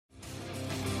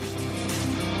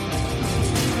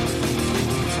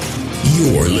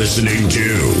You're listening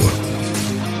to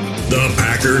the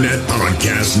Packernet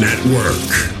Podcast Network.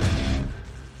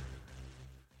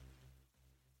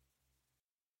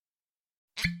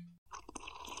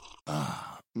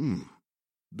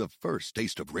 The first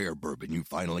taste of rare bourbon you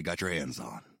finally got your hands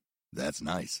on. That's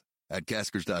nice. At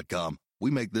Caskers.com,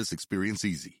 we make this experience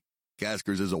easy.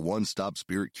 Caskers is a one-stop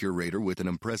spirit curator with an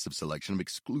impressive selection of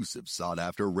exclusive,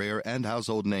 sought-after, rare, and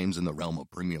household names in the realm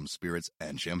of premium spirits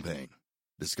and champagne.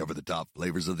 Discover the top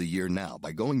flavors of the year now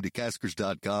by going to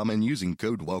Caskers.com and using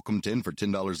code WELCOME10 for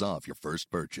 $10 off your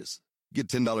first purchase. Get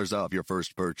 $10 off your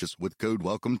first purchase with code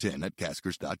WELCOME10 at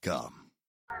Caskers.com.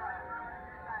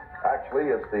 Actually,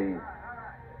 it's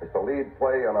the lead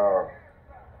play in our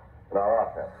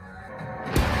offense.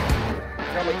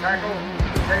 Tell the tackle,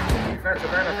 take the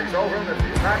defensive end if he's over him. If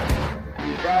he's not,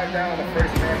 you drive down the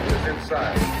first man to his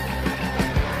inside.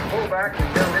 Pull back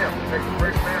and tell him to take the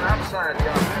first man outside the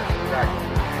offensive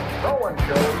tackle. No one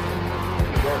shows.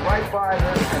 Go right by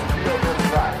them and field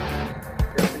inside.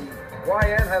 If the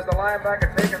YN has the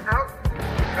linebacker taken out,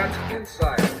 he cuts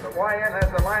inside. If the YN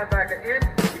has the linebacker in,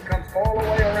 he comes all the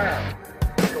way around.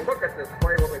 So look at this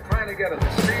play. What we're trying to get is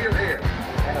a seal here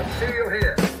and a seal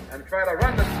here, and try to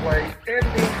run this play in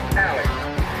the alley.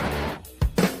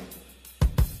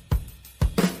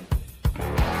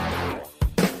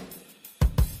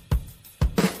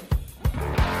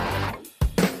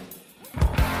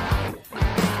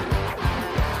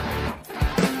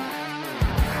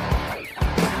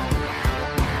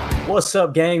 What's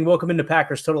up, gang? Welcome into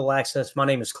Packers Total Access. My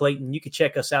name is Clayton. You can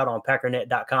check us out on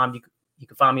Packernet.com. You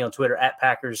can find me on Twitter at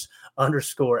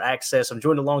Packers_access. I'm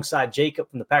joined alongside Jacob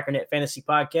from the Packernet Fantasy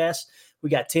Podcast. We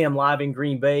got Tim live in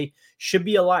Green Bay. Should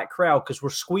be a light crowd because we're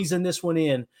squeezing this one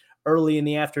in early in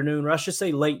the afternoon, or I should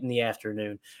say late in the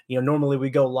afternoon. You know, normally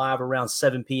we go live around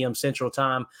 7 p.m. Central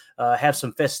Time. Have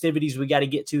some festivities we got to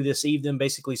get to this evening,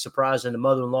 basically surprising the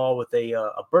mother-in-law with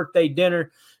a birthday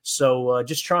dinner. So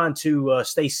just trying to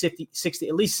stay 60,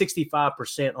 at least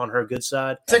 65% on her good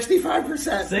side.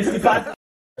 65%. 65%.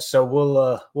 So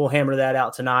we'll hammer that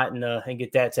out tonight and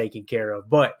get that taken care of.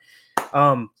 But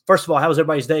first of all, how was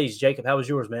everybody's days? Jacob, how was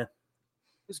yours, man? It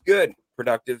was good,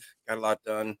 productive, got a lot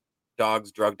done.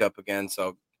 Dog's drugged up again,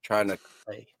 so trying to.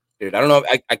 Dude, I don't know.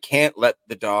 I can't let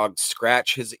the dog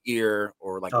scratch his ear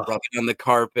or rub it on the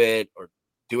carpet or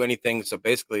do anything. So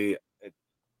basically,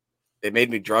 they made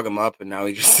me drug him up, and now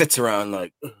he just sits around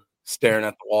like staring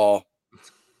at the wall.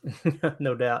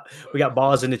 No doubt. We got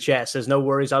Boz in the chat, says, no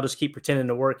worries. I'll just keep pretending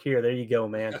to work here. There you go,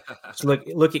 man. Just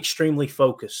look extremely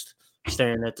focused,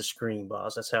 staring at the screen,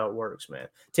 Boz. That's how it works, man.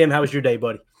 Tim, how was your day,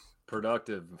 buddy?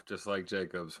 Productive, just like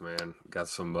Jacob's, man. Got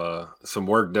some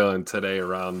work done today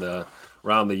around the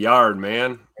yard,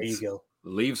 man. There you go. The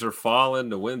leaves are falling,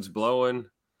 the wind's blowing.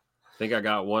 I think I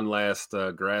got one last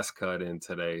grass cut in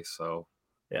today, so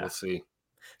We'll see.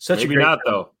 Maybe not,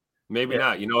 though. Maybe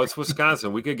not. You know, it's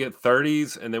Wisconsin. We could get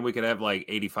 30s, and then we could have like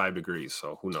 85 degrees.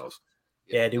 So who knows?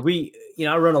 Yeah, dude.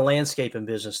 I run a landscaping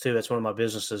business too. That's one of my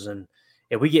businesses. And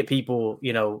if we get people,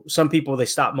 some people, they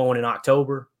stop mowing in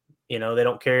October. They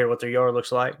don't care what their yard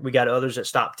looks like. We got others that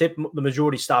stop. The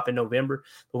majority stop in November.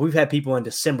 But we've had people in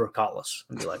December call us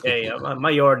and be like, hey, my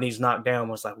yard needs knocked down.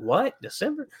 I was like, what?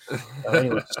 December?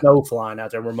 Anyway, snow flying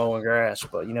out there. We're mowing grass,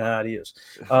 but you know how it is.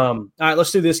 All right,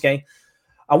 let's do this game.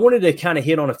 I wanted to kind of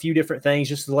hit on a few different things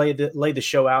just to lay the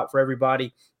show out for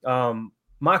everybody.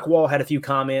 Mike Wall had a few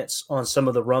comments on some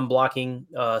of the run blocking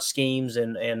schemes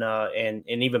and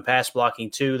even pass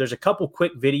blocking too. There's a couple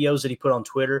quick videos that he put on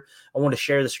Twitter. I want to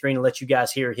share the screen and let you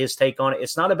guys hear his take on it.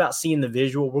 It's not about seeing the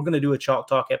visual. We're going to do a Chalk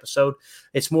Talk episode.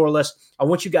 It's more or less, I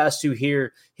want you guys to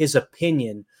hear his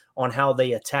opinion on how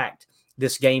they attacked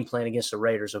this game plan against the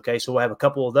Raiders. Okay, so we'll have a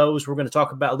couple of those. We're going to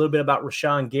talk about a little bit about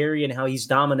Rashan Gary and how he's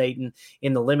dominating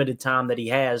in the limited time that he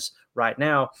has right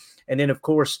now. And then, of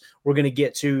course, we're going to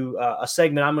get to a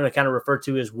segment I'm going to kind of refer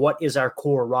to as what is our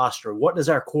core roster? What does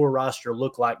our core roster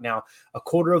look like now? A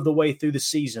quarter of the way through the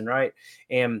season, right?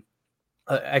 And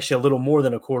actually a little more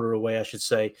than a quarter away, I should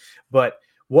say. But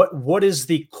what is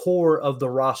the core of the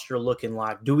roster looking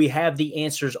like? Do we have the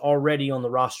answers already on the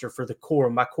roster for the core?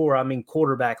 And by core, I mean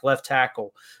quarterback, left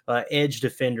tackle, edge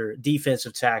defender,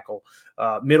 defensive tackle,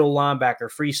 middle linebacker,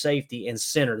 free safety, and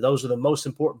center. Those are the most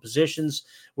important positions,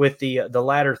 with the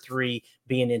latter three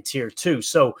being in tier 2.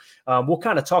 So we'll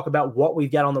kind of talk about what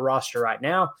we've got on the roster right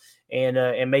now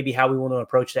and maybe how we want to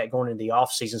approach that going into the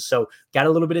offseason. So got a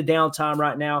little bit of downtime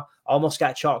right now. Almost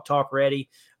got Chalk Talk ready.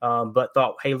 But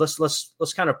thought, hey,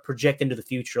 let's kind of project into the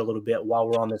future a little bit while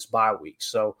we're on this bye week.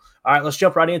 So, all right, let's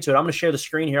jump right into it. I'm going to share the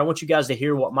screen here. I want you guys to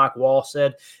hear what Mike Wall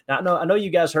said. Now, I know you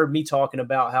guys heard me talking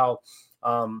about how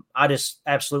I just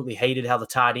absolutely hated how the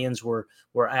tight ends were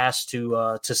asked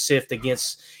to sift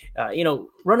against,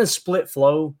 running split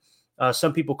flow.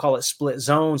 Some people call it split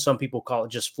zone. Some people call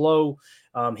it just flow.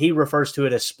 He refers to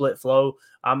it as split flow.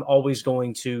 I'm always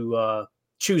going to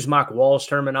choose Mike Wall's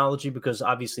terminology because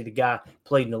obviously the guy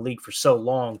played in the league for so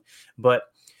long. But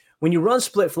when you run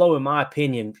split flow, in my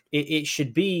opinion, it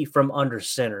should be from under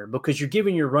center because you're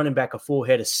giving your running back a full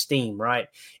head of steam, right?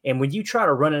 And when you try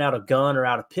to run it out of gun or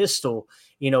out of pistol,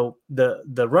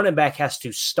 the running back has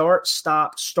to start,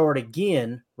 stop, start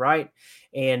again, right?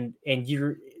 And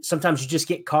sometimes you just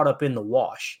get caught up in the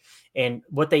wash. And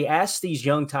what they asked these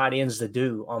young tight ends to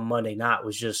do on Monday night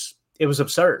it was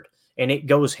absurd. And it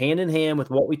goes hand in hand with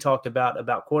what we talked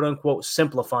about quote unquote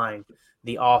simplifying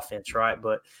the offense, right?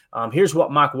 But here's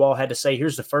what Mike Wall had to say.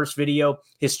 Here's the first video.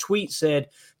 His tweet said,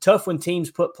 "Tough when teams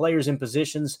put players in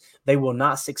positions they will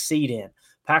not succeed in.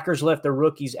 Packers left their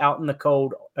rookies out in the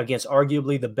cold against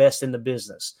arguably the best in the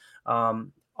business."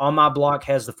 On My Block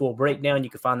has the full breakdown. You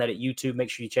can find that at YouTube.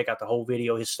 Make sure you check out the whole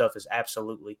video. His stuff is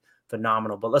absolutely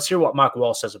phenomenal. But let's hear what Mike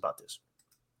Wall says about this.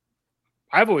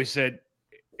 I've always said,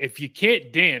 if you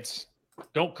can't dance,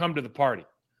 don't come to the party.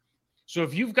 So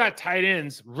if you've got tight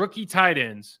ends, rookie tight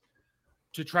ends,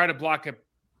 to try to block a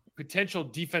potential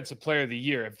defensive player of the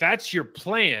year, if that's your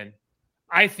plan,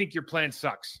 I think your plan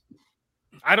sucks.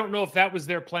 I don't know if that was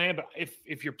their plan, but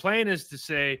if your plan is to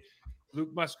say, Luke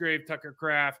Musgrave, Tucker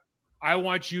Kraft, I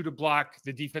want you to block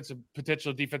the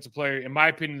potential defensive player, in my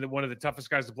opinion, one of the toughest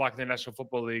guys to block in the National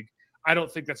Football League, I don't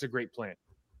think that's a great plan.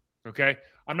 Okay?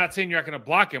 I'm not saying you're not going to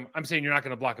block him. I'm saying you're not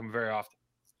going to block him very often.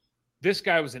 This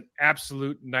guy was an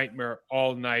absolute nightmare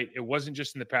all night. It wasn't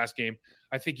just in the pass game.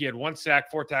 I think he had 1 sack,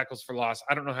 4 tackles for loss.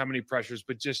 I don't know how many pressures,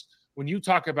 but just when you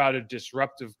talk about a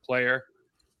disruptive player,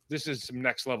 this is some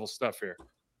next level stuff here.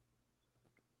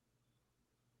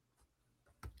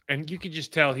 And you can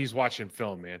just tell he's watching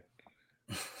film, man.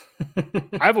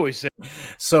 I've always said.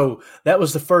 So that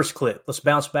was the first clip. Let's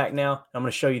bounce back now. I'm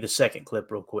going to show you the second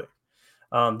clip real quick.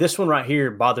 This one right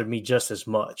here bothered me just as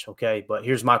much, okay? But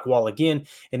here's Mike Wall again.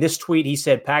 In this tweet, he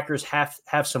said, "Packers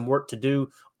have some work to do.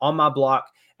 On My Block,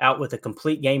 out with a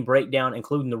complete game breakdown,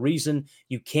 including the reason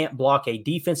you can't block a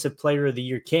Defensive Player of the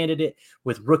Year candidate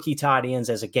with rookie tight ends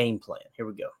as a game plan." Here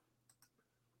we go.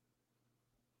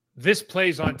 This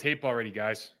plays on tape already,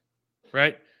 guys,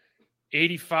 right?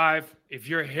 85, if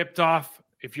you're hipped off,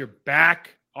 if you're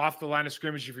back off the line of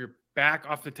scrimmage, if you're back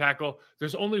off the tackle,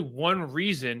 there's only one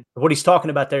reason. What he's talking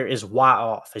about there is why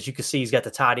off. As you can see, he's got the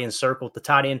tight end circled. The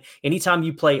tight end, anytime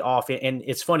you play off, and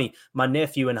it's funny, my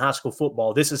nephew in high school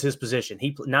football, this is his position.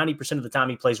 90% of the time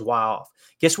he plays why off.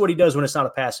 Guess what he does when it's not a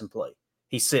passing play?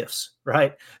 He sifts,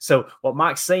 right? So what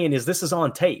Mike's saying is this is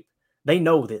on tape. They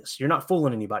know this. You're not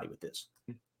fooling anybody with this.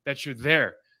 That you're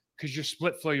there because you're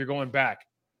split flow, you're going back.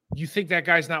 You think that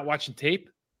guy's not watching tape?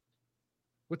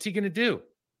 What's he going to do?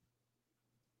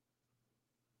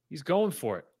 He's going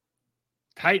for it.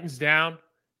 Tightens down,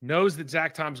 knows that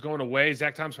Zach Tom's going away.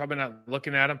 Zach Tom's probably not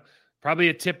looking at him. Probably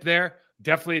a tip there.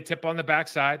 Definitely a tip on the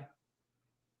backside.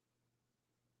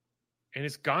 And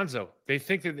it's gonzo. They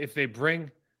think that if they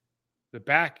bring the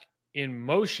back in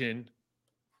motion,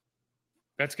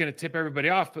 that's going to tip everybody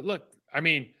off. But look, I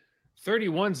mean,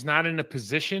 31's not in a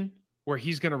position where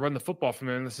he's going to run the football from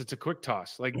there unless it's a quick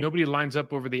toss. Like nobody lines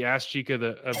up over the ass cheek of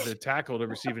the tackle to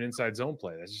receive an inside zone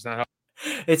play. That's just not how.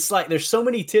 It's like there's so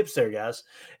many tips there, guys.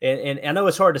 And I know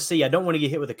it's hard to see. I don't want to get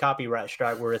hit with a copyright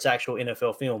strike where it's actual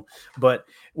NFL film. But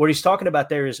what he's talking about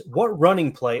there is what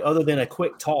running play other than a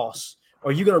quick toss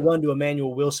are you going to run to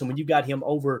Emmanuel Wilson when you got him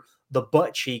over the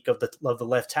butt cheek of the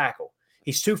left tackle?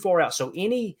 He's too far out. So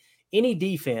any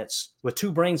defense with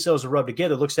two brain cells to rub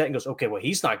together looks at it and goes, okay, well,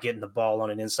 he's not getting the ball on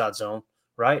an inside zone,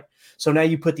 right? So now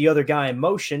you put the other guy in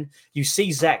motion. You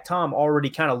see Zach Tom already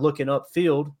kind of looking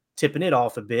upfield, tipping it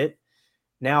off a bit.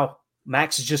 Now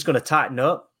Max is just going to tighten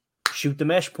up, shoot the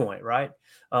mesh point, right?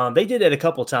 They did it a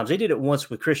couple of times. They did it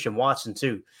once with Christian Watson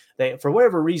too. For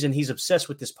whatever reason, he's obsessed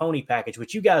with this pony package,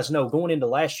 which you guys know going into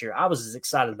last year, I was as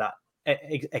excited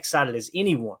as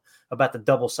anyone about the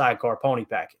double sidecar pony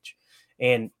package.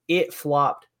 And it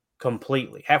flopped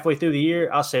completely. Halfway through the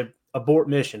year, I said, abort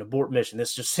mission.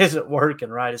 This just isn't working,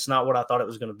 right? It's not what I thought it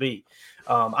was going to be.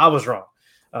 I was wrong.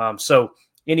 So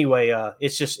anyway,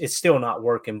 it's still not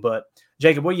working. But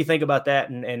Jacob, what do you think about that?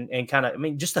 And kind of, I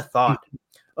mean, just a thought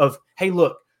of, hey,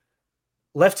 look,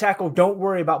 left tackle, don't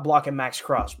worry about blocking Max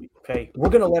Crosby. Okay. We're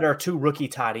going to let our two rookie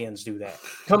tight ends do that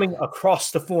coming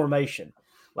across the formation.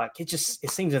 Like it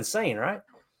seems insane, right?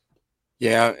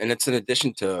 Yeah. And it's in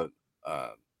addition to,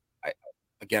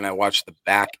 again, I watched the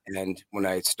back end when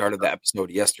I started the episode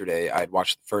yesterday. I had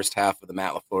watched the first half of the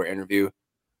Matt LaFleur interview.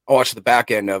 I watched the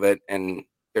back end of it, and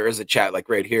there is a chat like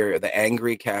right here. The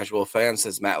angry casual fan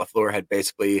says Matt LaFleur had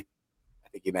basically, I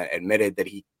think he admitted that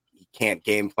he can't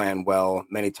game plan well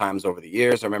many times over the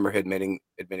years. I remember him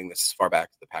admitting this as far back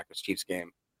as the Packers-Chiefs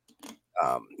game.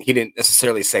 He didn't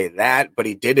necessarily say that, but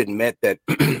he did admit that,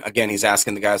 again, he's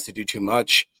asking the guys to do too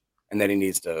much and that he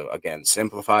needs to, again,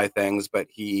 simplify things. But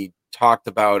he talked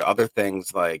about other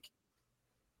things like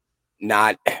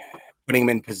not putting him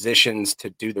in positions to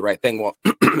do the right thing. Well,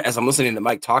 as I'm listening to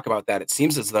Mike talk about that, it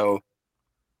seems as though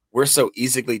we're so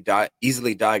easily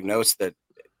diagnosed that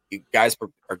you guys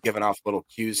are giving off little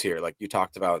cues here. Like you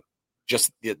talked about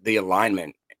just the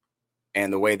alignment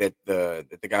and the way that the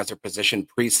guys are positioned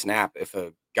pre-snap. If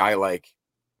a guy like,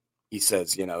 he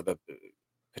says, the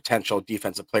potential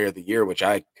defensive player of the year, which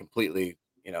I completely,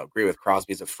 agree with,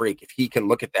 Crosby's a freak. If he can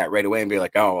look at that right away and be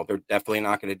like, oh, they're definitely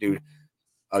not going to do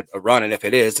a run. And if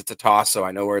it is, it's a toss. So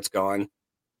I know where it's going.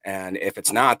 And if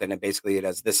it's not, then it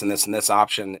has this and this and this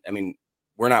option. I mean,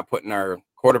 we're not putting our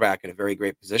quarterback in a very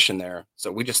great position there.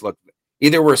 So we just look,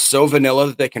 either we're so vanilla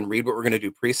that they can read what we're going to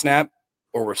do pre-snap,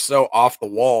 or we're so off the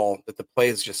wall that the play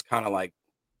is just kind of like,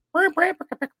 like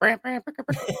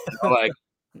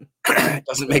it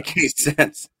doesn't make any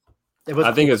sense.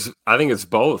 I think it's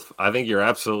both. I think you're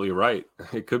absolutely right.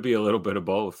 It could be a little bit of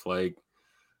both. Like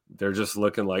they're just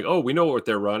looking like, oh, we know what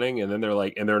they're running, and then they're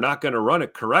like, and they're not going to run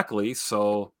it correctly,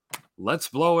 so let's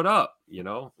blow it up.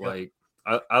 Yep. Like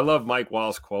I love Mike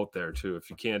Wall's quote there too. If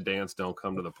you can't dance, don't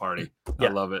come to the party. Yeah.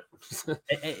 I love it.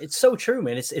 It's so true,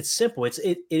 man. It's simple.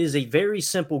 It is a very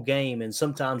simple game, and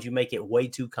sometimes you make it way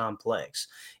too complex.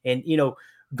 And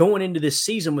going into this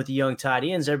season with the young tight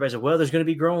ends, everybody's like, well, there's going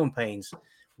to be growing pains.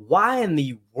 Why in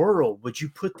the world would you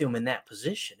put them in that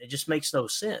position? It just makes no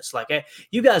sense. Like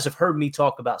you guys have heard me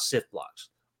talk about sift blocks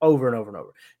over and over and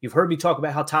over. You've heard me talk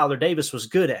about how Tyler Davis was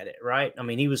good at it, right? I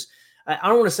mean, I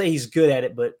don't want to say he's good at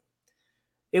it, but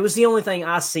it was the only thing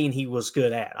I seen he was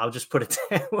good at. I'll just put it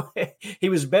that way. He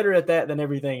was better at that than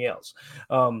everything else.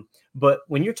 But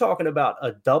when you're talking about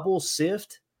a double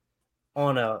sift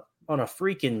on a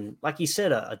freaking, like you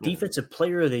said, a defensive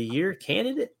player of the year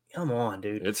candidate, come on,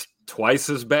 dude. It's twice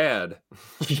as bad.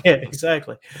 Yeah,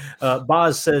 exactly.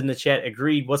 Boz said in the chat,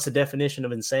 agreed. What's the definition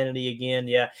of insanity again?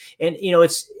 Yeah. And,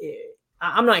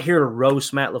 I'm not here to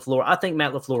roast Matt LaFleur. I think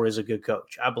Matt LaFleur is a good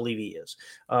coach. I believe he is.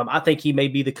 I think he may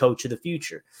be the coach of the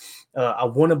future. I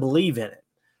want to believe in it.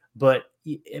 But,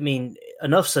 I mean,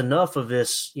 enough's enough of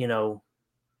this,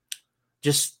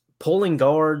 just pulling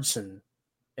guards and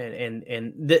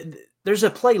there's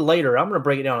a play later. I'm going to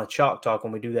break it down on Chalk Talk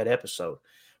when we do that episode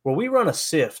where we run a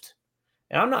sift.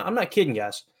 And I'm not kidding,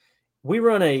 guys. We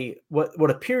run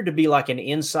what appeared to be like an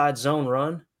inside zone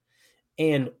run.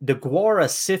 And DeGuara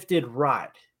sifted right.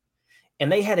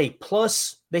 And they had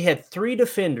they had 3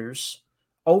 defenders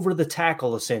over the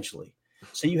tackle, essentially.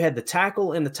 So you had the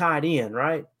tackle and the tight end,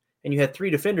 right? And you had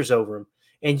 3 defenders over him.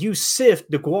 And you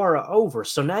sift DeGuara over.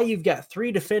 So now you've got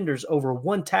 3 defenders over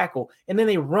 1 tackle, and then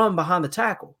they run behind the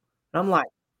tackle. And I'm like,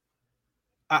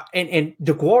 and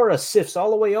DeGuara sifts all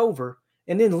the way over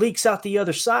and then leaks out the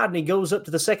other side, and he goes up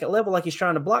to the second level like he's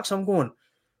trying to block. So I'm going,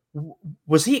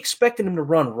 was he expecting him to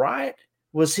run right?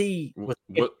 If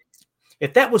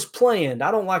that was planned,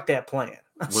 I don't like that plan.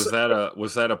 Was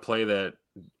that a play that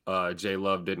Jay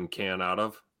Love didn't can out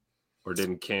of, or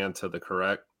didn't can to the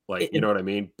correct? Like, you know what I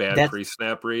mean? Bad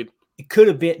pre-snap read. It could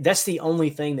have been. That's the only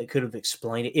thing that could have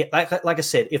explained it. Like I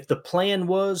said, if the plan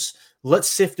was let's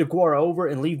sift DeGuara over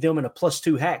and leave them in a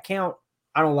 +2 hat count,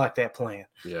 I don't like that plan.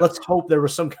 Yeah. Let's hope there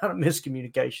was some kind of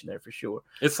miscommunication there for sure.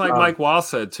 It's like Mike Wall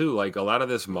said too. Like a lot of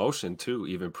this motion too,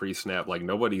 even pre-snap. Like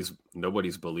nobody's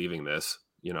believing this.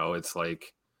 It's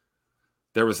like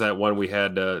there was that one we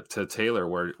had to Taylor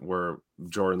where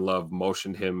Jordan Love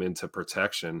motioned him into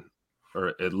protection, or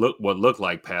it looked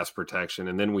like pass protection,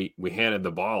 and then we handed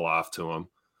the ball off to him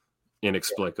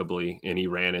inexplicably, and he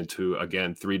ran into,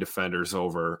 again, 3 defenders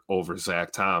over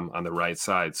Zach Tom on the right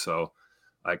side. So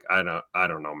like I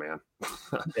don't know, man.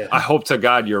 Yeah. I hope to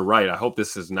God you're right. I hope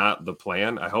this is not the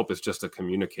plan. I hope it's just a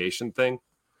communication thing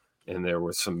and there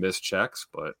were some missed checks,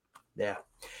 but yeah.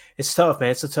 It's tough, man.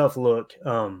 It's a tough look.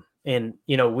 And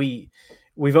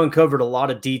we've uncovered a lot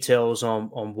of details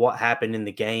on what happened in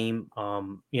the game.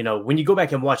 When you go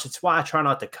back and watch, it's why I try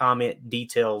not to comment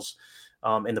details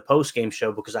in the post-game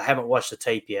show, because I haven't watched the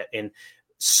tape yet. And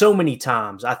so many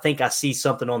times I think I see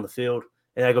something on the field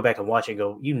and I go back and watch it and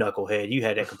go, you knucklehead, you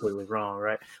had that completely wrong,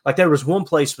 right? Like there was one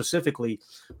play specifically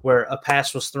where a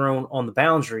pass was thrown on the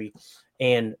boundary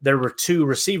and there were two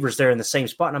receivers there in the same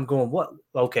spot. And I'm going, what?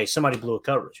 Okay, somebody blew a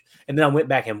coverage. And then I went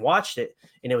back and watched it,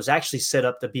 and it was actually set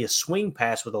up to be a swing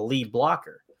pass with a lead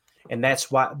blocker. And that's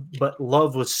why, but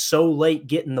Love was so late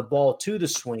getting the ball to the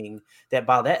swing that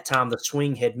by that time the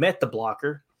swing had met the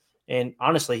blocker. And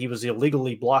honestly, he was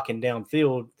illegally blocking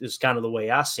downfield is kind of the way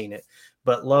I seen it.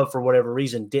 But Love, for whatever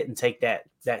reason, didn't take that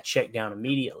check down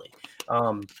immediately.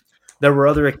 There were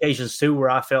other occasions too where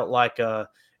I felt like,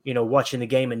 watching the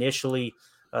game initially,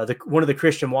 one of the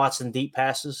Christian Watson deep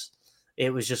passes,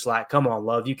 it was just like, come on,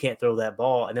 Love, you can't throw that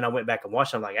ball. And then I went back and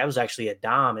watched it. I'm like, that was actually a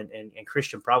dime, and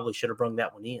Christian probably should have brung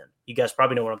that one in. You guys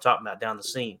probably know what I'm talking about down the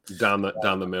seam. Down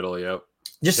the middle, yep.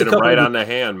 Just hit him right on the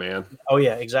hand, man. Oh,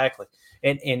 yeah, exactly.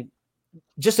 And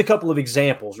just a couple of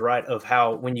examples, right, of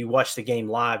how when you watch the game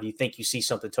live, you think you see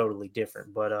something totally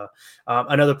different. But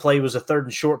another play was a 3rd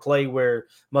and short play where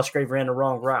Musgrave ran the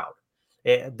wrong route.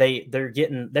 They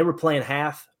were playing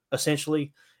half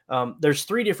essentially. There's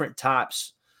 3 different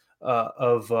types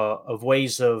of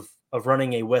ways of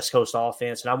running a West Coast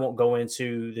offense, and I won't go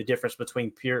into the difference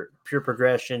between pure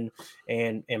progression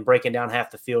and breaking down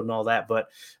half the field and all that. But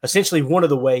essentially, one of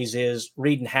the ways is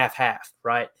reading half,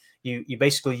 right? You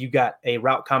basically, you got a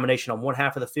route combination on one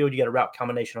half of the field, you got a route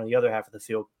combination on the other half of the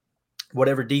field.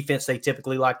 Whatever defense they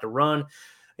typically like to run,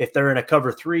 if they're in a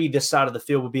cover 3, this side of the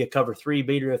field would be a cover 3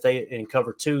 beater. If they in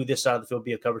cover 2, this side of the field would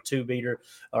be a cover 2 beater,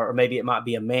 or maybe it might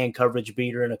be a man coverage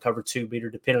beater and a cover 2 beater,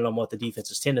 depending on what the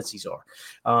defense's tendencies are.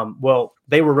 Well,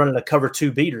 they were running a cover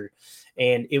 2 beater,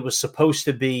 and it was supposed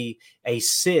to be a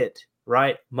sit,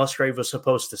 right? Musgrave was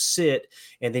supposed to sit,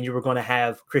 and then you were going to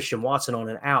have Christian Watson on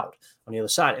an out on the other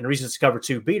side. And the reason it's a cover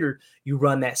 2 beater, you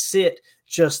run that sit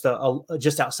just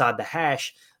outside the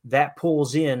hash. That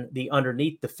pulls in the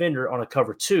underneath defender on a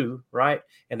cover 2, right?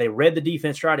 And they read the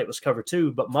defense right. It was cover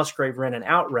 2, but Musgrave ran an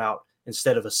out route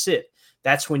instead of a sit.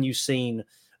 That's when you've seen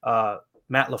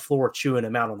Matt LaFleur chewing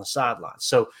him out on the sideline.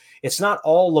 So it's not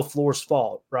all LaFleur's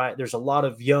fault, right? There's a lot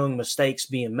of young mistakes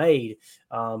being made.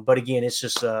 But again, it's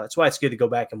just it's why it's good to go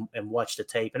back and watch the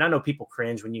tape. And I know people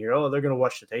cringe when you hear, oh, they're going to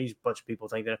watch the tape. A bunch of people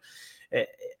think that.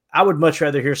 I would much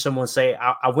rather hear someone say,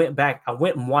 I went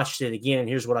and watched it again, and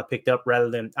here's what I picked up, rather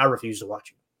than I refuse to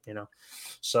watch it,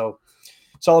 So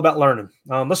it's all about learning.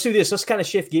 Let's do this. Let's kind of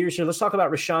shift gears here. Let's talk about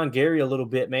Rashan Gary a little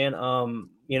bit, man.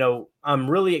 I'm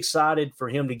really excited for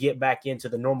him to get back into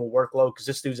the normal workload because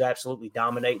this dude's absolutely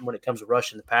dominating when it comes to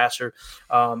rushing the passer.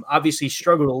 Obviously,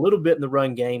 struggled a little bit in the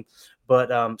run game,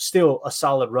 but still a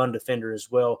solid run defender as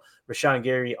well. Rashan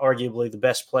Gary, arguably the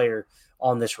best player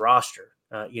on this roster.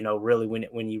 Really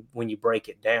when you break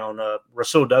it down,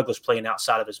 Rasul Douglas playing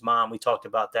outside of his mind. We talked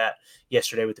about that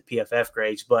yesterday with the PFF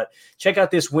grades, but check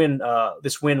out this win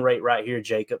rate right here,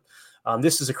 Jacob.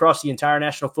 This is across the entire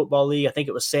National Football League. I think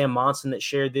it was Sam Monson that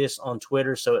shared this on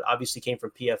Twitter, so it obviously came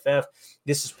from PFF.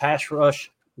 This is pass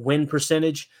rush win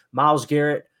percentage. Myles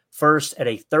Garrett first at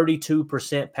a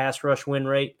 32% pass rush win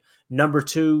rate. Number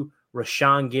 2,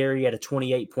 Rashan Gary at a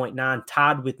 28.9,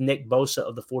 tied with Nick Bosa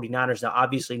of the 49ers. Now,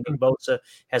 obviously, Nick Bosa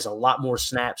has a lot more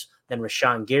snaps than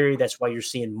Rashan Gary. That's why you're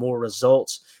seeing more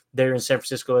results there in San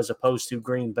Francisco as opposed to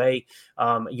Green Bay.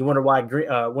 You wonder why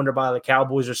the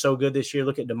Cowboys are so good this year.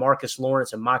 Look at DeMarcus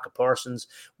Lawrence and Micah Parsons.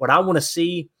 What I want to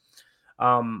see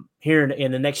here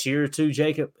in the next year or two,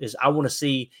 Jacob, is I want to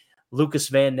see Lucas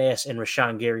Van Ness and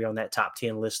Rashan Gary on that top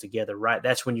 10 list together, right?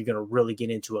 That's when you're going to really get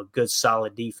into a good,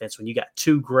 solid defense, when you got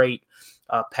 2 great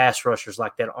pass rushers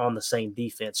like that on the same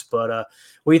defense. But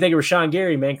what do you think of Rashan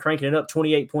Gary, man? Cranking it up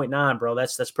 28.9, bro.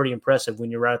 That's pretty impressive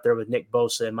when you're right there with Nick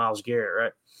Bosa and Myles Garrett,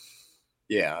 right?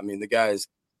 Yeah, I mean, the guy's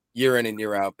year in and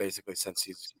year out, basically, since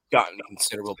he's gotten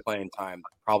considerable playing time,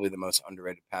 probably the most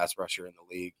underrated pass rusher in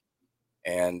the league.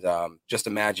 And just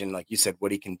imagine, like you said,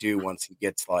 what he can do once he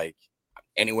gets like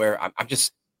anywhere. I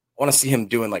want to see him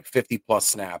doing like 50 plus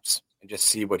snaps and just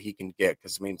see what he can get.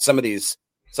 Because I mean, some of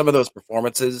those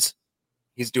performances,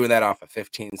 he's doing that off of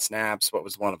 15 snaps. What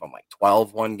was one of them, like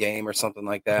 12 one game or something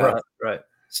like that? Right.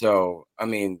 So I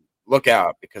mean, look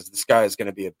out, because this guy is going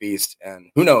to be a beast. And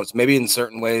who knows? Maybe in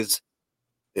certain ways,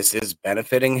 this is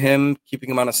benefiting him, keeping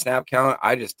him on a snap count.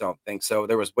 I just don't think so.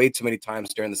 There was way too many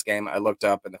times during this game I looked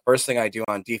up, and the first thing I do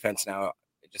on defense now,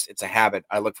 it's a habit.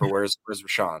 I look for where's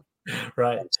Rashan.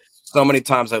 Right. So many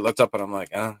times I looked up and I'm like,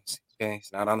 oh, okay,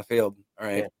 he's not on the field. All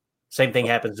right. Yeah. Same thing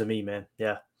happens to me, man.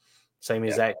 Yeah. Same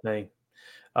exact thing.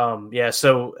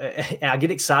 So I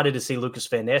get excited to see Lucas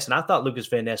Van Ness, and I thought Lucas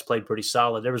Van Ness played pretty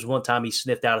solid. There was one time he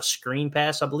sniffed out a screen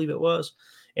pass, I believe it was,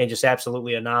 and just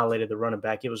absolutely annihilated the running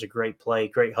back. It was a great play,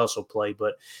 great hustle play.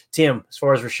 But Tim, as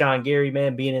far as Rashan Gary,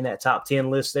 man, being in that top 10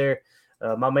 list there,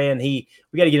 my man, we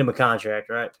got to get him a contract,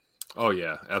 right? Oh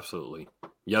yeah, absolutely.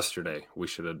 yesterday. We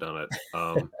should have done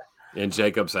it. And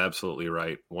Jacob's absolutely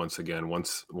right. Once again,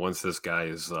 once this guy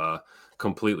is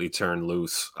completely turned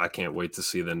loose, I can't wait to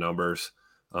see the numbers.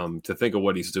 To think of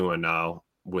what he's doing now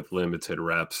with limited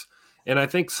reps. And I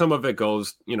think some of it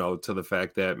goes, to the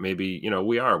fact that maybe,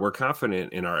 we're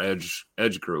confident in our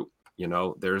edge group.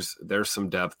 There's some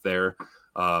depth there,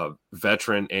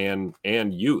 veteran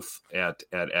and youth at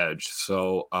edge.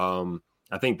 So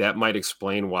I think that might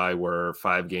explain why we're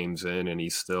 5 games in and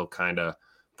he's still kind of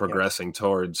progressing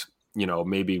towards,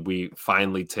 maybe we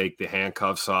finally take the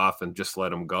handcuffs off and just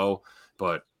let him go.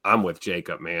 But I'm with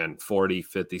Jacob, man. 40,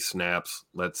 50 snaps.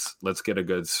 Let's get a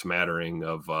good smattering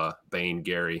of Bain,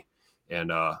 Gary,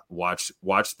 and watch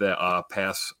the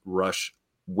pass rush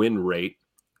win rate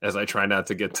as I try not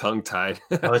to get tongue-tied.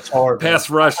 Oh, it's hard. Pass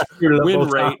rush win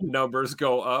rate numbers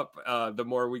go up the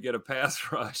more we get a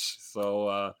pass rush.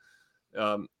 So,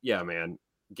 yeah, man,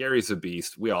 Gary's a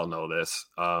beast. We all know this.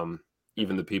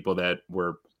 Even the people that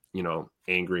were,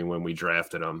 angry when we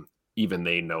drafted him, even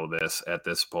they know this at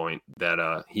this point,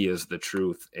 that he is the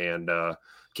truth, and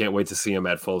can't wait to see him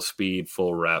at full speed,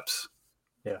 full reps.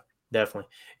 Yeah, definitely.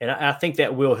 And I think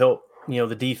that will help,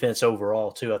 the defense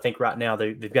overall too. I think right now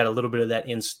they've got a little bit of that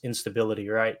instability,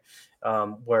 right?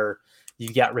 Where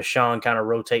you've got Rashan kind of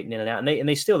rotating in and out, and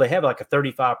they have like a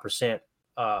 35%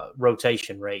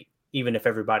 rotation rate, even if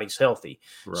everybody's healthy.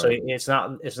 Right. So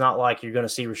it's not like you're going to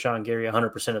see Rashan Gary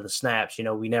 100% of the snaps.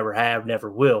 We never have,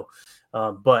 never will.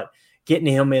 But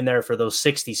getting him in there for those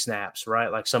 60 snaps,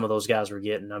 right? Like some of those guys were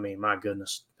getting, I mean, my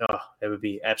goodness, it would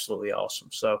be absolutely awesome.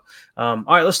 So, all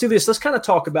right, let's do this. Let's kind of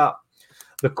talk about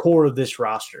the core of this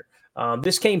roster.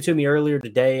 This came to me earlier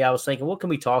today. I was thinking, what can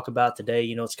we talk about today?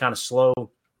 It's kind of slow.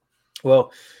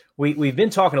 Well, we've been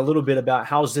talking a little bit about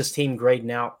how's this team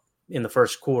grading out in the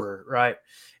first quarter, right?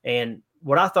 And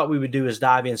what I thought we would do is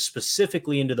dive in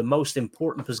specifically into the most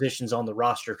important positions on the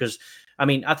roster. Because, I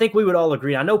mean, I think we would all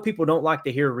agree. I know people don't like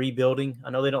to hear rebuilding. I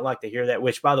know they don't like to hear that,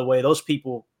 which, by the way, those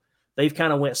people, they've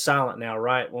kind of went silent now,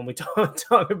 right? When we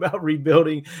talk about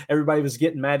rebuilding, everybody was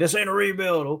getting mad. This ain't a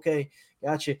rebuild. Okay,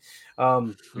 gotcha.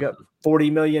 We got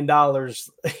 $40 million,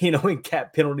 in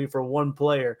cap penalty for one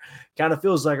player. Kind of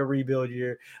feels like a rebuild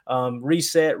year.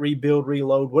 Reset, rebuild,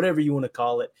 reload, whatever you want to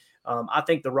call it. I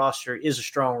think the roster is a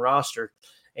strong roster,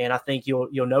 and I think you'll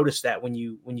notice that when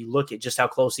you look at just how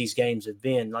close these games have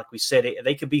been. Like we said,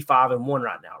 they could be 5-1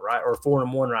 right now, right, or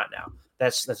 4-1 right now.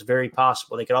 That's very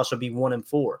possible. They could also be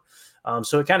 1-4.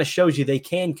 So it kind of shows you they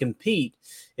can compete.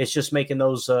 It's just making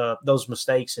those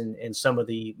mistakes in some of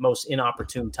the most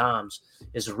inopportune times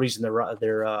is the reason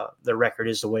their record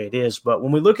is the way it is. But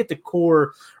when we look at the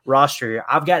core roster here,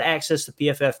 I've got access to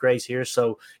PFF grades here,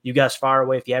 so you guys fire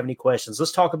away if you have any questions.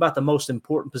 Let's talk about the most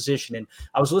important position. And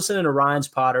I was listening to Ryan's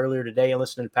pod earlier today and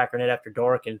listening to Packernet After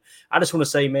Dark, and I just want to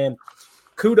say, man,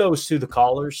 kudos to the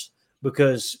callers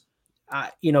because,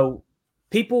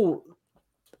 people –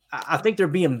 I think they're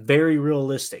being very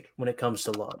realistic when it comes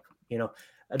to Love.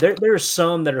 There are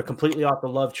some that are completely off the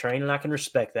Love train, and I can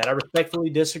respect that. I respectfully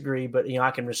disagree, but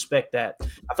I can respect that.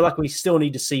 I feel like we still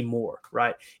need to see more,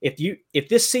 right? If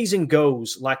this season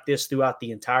goes like this throughout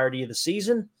the entirety of the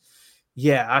season,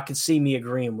 yeah, I can see me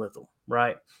agreeing with them,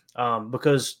 right?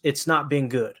 Because it's not been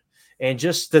good. And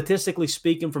just statistically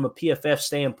speaking, from a PFF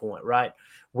standpoint, right?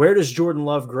 Where does Jordan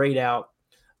Love grade out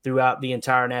throughout the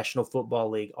entire National Football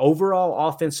League? Overall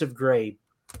offensive grade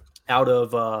out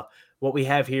of what we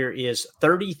have here is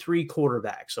 33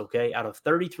 quarterbacks, okay? Out of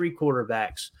 33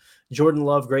 quarterbacks, Jordan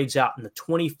Love grades out in the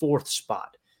 24th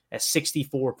spot at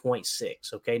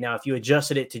 64.6, okay? Now, if you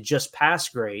adjusted it to just pass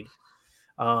grade,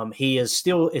 it's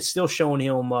still showing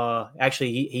him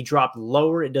actually he dropped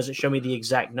lower. It doesn't show me the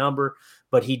exact number,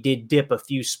 but he did dip a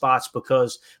few spots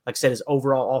because, like I said, his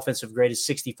overall offensive grade is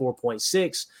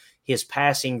 64.6. His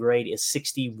passing grade is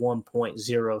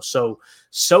 61.0.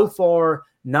 So far,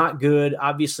 not good.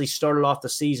 Obviously, started off the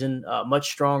season much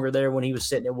stronger there when he was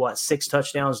sitting at 6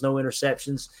 touchdowns, no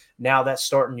interceptions. Now you're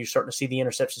starting to see the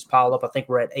interceptions pile up. I think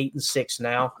we're at 8 and 6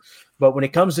 now. But when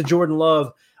it comes to Jordan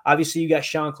Love, obviously you got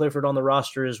Sean Clifford on the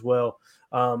roster as well.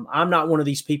 I'm not one of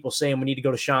these people saying we need to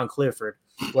go to Sean Clifford.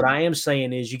 What I am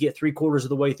saying is you get 3/4 of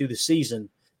the way through the season.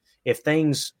 If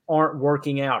things aren't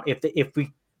working out,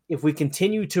 if we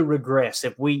continue to regress,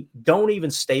 if we don't even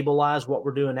stabilize what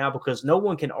we're doing now, because no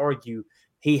one can argue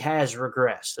he has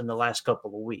regressed in the last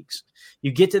couple of weeks.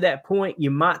 You get to that point,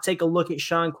 you might take a look at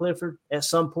Sean Clifford at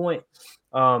some point.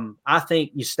 I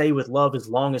think you stay with Love as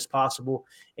long as possible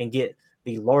and get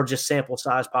the largest sample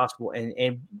size possible.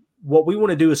 And what we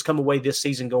want to do is come away this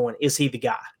season going, is he the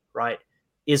guy, right?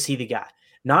 Is he the guy?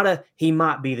 Not he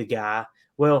might be the guy.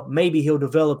 Well, maybe he'll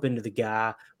develop into the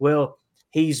guy. Well,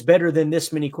 he's better than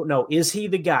this many. No, is he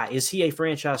the guy? Is he a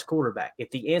franchise quarterback?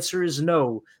 If the answer is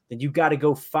no, then you've got to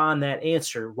go find that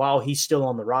answer while he's still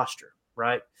on the roster,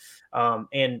 right?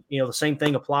 And the same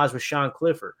thing applies with Sean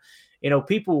Clifford.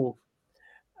 People,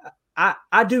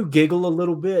 I do giggle a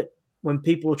little bit when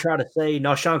people try to say,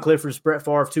 no, Sean Clifford's Brett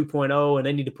Favre 2.0 and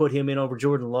they need to put him in over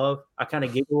Jordan Love. I kind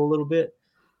of giggle a little bit.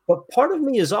 But part of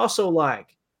me is also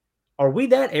like, are we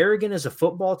that arrogant as a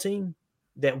football team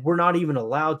that we're not even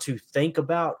allowed to think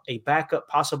about a backup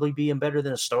possibly being better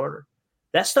than a starter?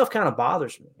 That stuff kind of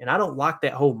bothers me. And I don't like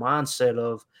that whole mindset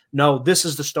of, no, this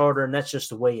is the starter and that's just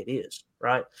the way it is,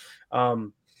 right?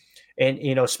 And,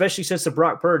 especially since the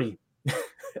Brock Purdy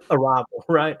arrival,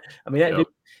 right? I mean, that dude,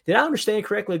 did I understand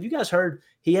correctly? Have you guys heard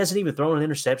he hasn't even thrown an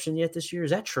interception yet this year?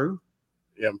 Is that true?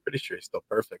 Yeah, I'm pretty sure he's still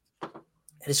perfect.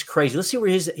 It's crazy. Let's see where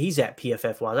he's at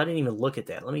PFF-wise. I didn't even look at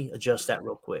that. Let me adjust that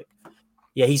real quick.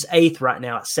 Yeah, he's 8th right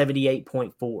now at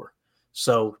 78.4.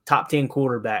 So top 10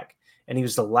 quarterback, and he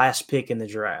was the last pick in the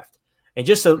draft. And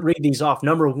just to read these off,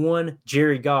 number 1,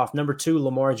 Jared Goff. Number 2,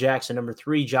 Lamar Jackson. Number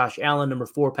 3, Josh Allen. Number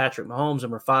 4, Patrick Mahomes.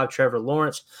 Number 5, Trevor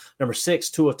Lawrence. Number 6,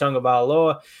 Tua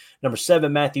Tagovailoa. Number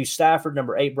 7, Matthew Stafford.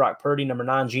 Number 8, Brock Purdy. Number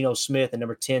 9, Geno Smith. And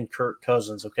number 10, Kirk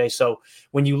Cousins. Okay, so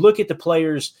when you look at the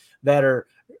players that are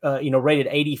rated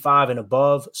 85 and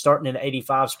above, starting in the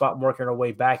 85 spot and working our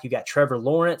way back, you got Trevor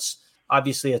Lawrence,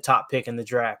 obviously a top pick in the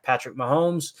draft. Patrick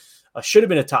Mahomes should have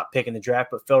been a top pick in the draft,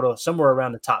 but fell to somewhere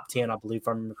around the top 10, I believe, if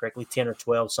I remember correctly, 10 or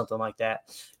 12, something like that.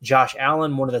 Josh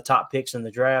Allen, one of the top picks in the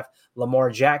draft. Lamar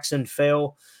Jackson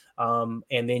fell. And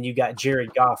then you got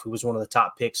Jared Goff, who was one of the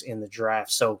top picks in the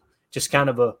draft. So just kind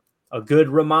of a good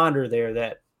reminder there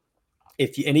that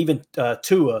and even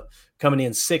Tua coming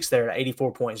in 6th there at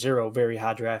 84.0, very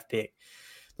high draft pick.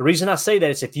 The reason I say that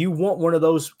is if you want one of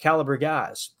those caliber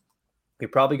guys, you're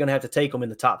probably going to have to take them in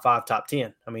the top 5, top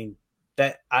 10. I mean,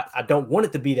 that I don't want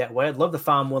it to be that way. I'd love to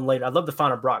find one later. I'd love to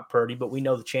find a Brock Purdy, but we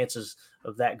know the chances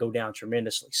of that go down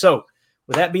tremendously. So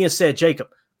with that being said, Jacob,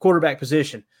 quarterback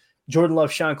position, Jordan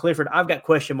Love, Sean Clifford, I've got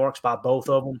question marks by both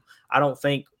of them. I don't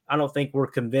think we're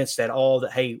convinced at all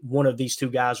that, hey, one of these two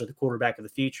guys are the quarterback of the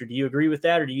future. Do you agree with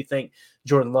that, or do you think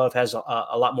Jordan Love has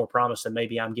a lot more promise than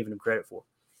maybe I'm giving him credit for?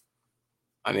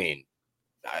 I mean,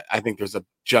 I think there's a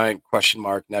giant question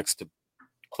mark next to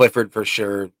Clifford for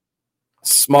sure,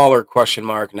 smaller question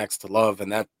mark next to Love,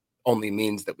 and that only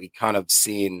means that we kind of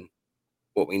seen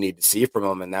what we need to see from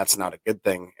him, and that's not a good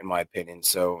thing, in my opinion.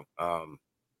 So,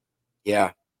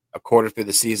 yeah, a quarter through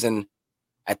the season,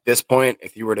 at this point,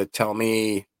 if you were to tell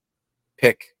me,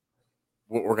 pick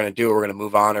what we're going to do, we're going to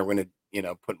move on, or we're going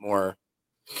to, put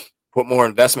more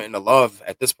investment into Love.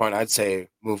 At this point, I'd say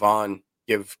move on,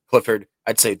 give Clifford,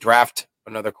 I'd say draft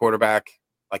another quarterback,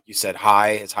 like you said,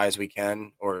 as high as we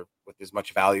can, or with as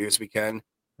much value as we can.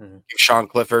 Mm-hmm. Give Sean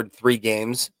Clifford 3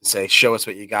 games and say, show us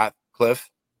what you got, Cliff.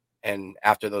 And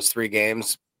after those 3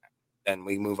 games, then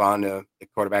we move on to the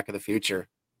quarterback of the future.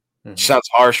 Mm-hmm. Sounds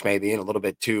harsh maybe and a little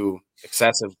bit too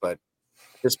excessive, but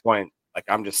at this point, like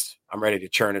I'm ready to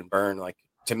churn and burn. Like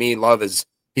to me, Love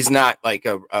he's not like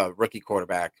a rookie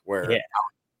quarterback where,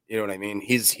 you know what I mean?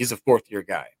 He's a 4th-year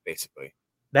guy, basically.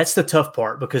 That's the tough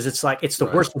part because it's like it's the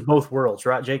worst of both worlds,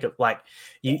 right, Jacob? Like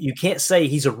you can't say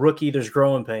he's a rookie, there's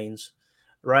growing pains,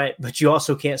 right? But you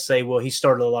also can't say, well, he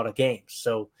started a lot of games.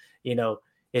 So,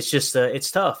 it's just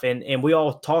it's tough. And we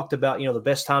all talked about, the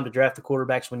best time to draft the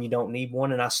quarterbacks when you don't need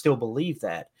one, and I still believe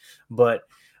that. But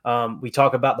we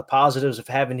talk about the positives of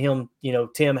having him,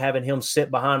 Tim having him sit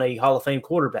behind a Hall of Fame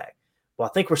quarterback. Well,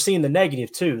 I think we're seeing the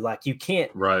negative too. Like you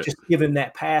can't just give him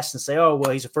that pass and say, oh, well,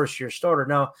 he's a first-year starter.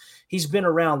 No, he's been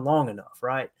around long enough,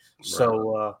 right?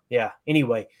 So,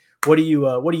 anyway, what do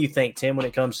you think, Tim, when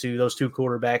it comes to those two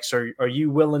quarterbacks? Are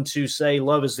you willing to say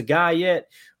Love is the guy yet,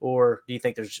 or do you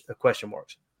think there's a question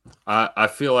marks? I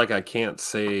feel like I can't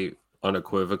say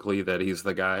unequivocally that he's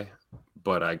the guy,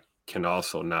 but I can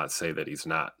also not say that he's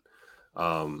not.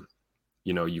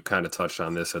 You kind of touched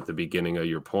on this at the beginning of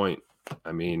your point.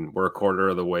 I mean, we're a quarter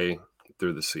of the way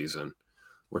through the season.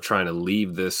 We're trying to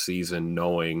leave this season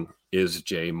knowing, is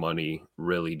Jay Money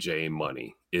really Jay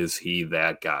Money? Is he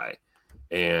that guy?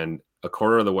 And a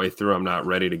quarter of the way through, I'm not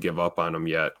ready to give up on him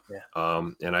yet. Yeah.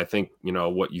 And I think,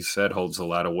 what you said holds a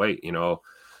lot of weight.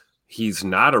 He's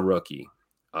not a rookie,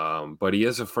 but he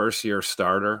is a first-year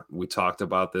starter. We talked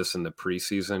about this in the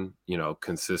preseason,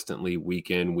 consistently week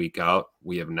in, week out.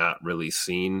 We have not really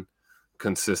seen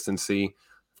consistency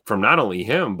from not only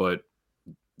him, but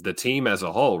the team as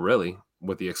a whole, really,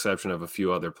 with the exception of a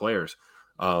few other players.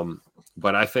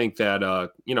 But I think that,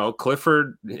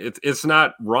 Clifford, it's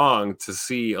not wrong to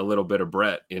see a little bit of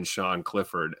Brett in Sean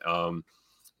Clifford.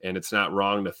 And it's not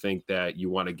wrong to think that you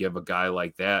want to give a guy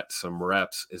like that some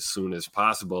reps as soon as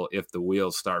possible if the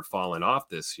wheels start falling off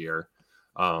this year.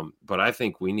 But I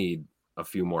think we need a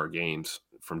few more games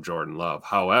from Jordan Love.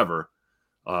 However,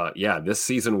 this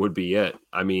season would be it.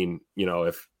 I mean,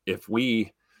 if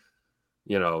we,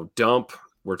 dump,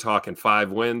 we're talking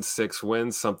 5 wins, 6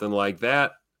 wins, something like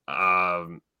that.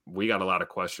 We got a lot of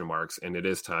question marks, and it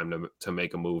is time to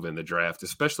make a move in the draft,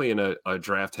 especially in a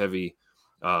draft heavy,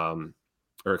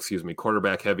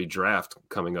 quarterback heavy draft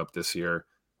coming up this year.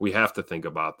 We have to think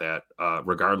about that,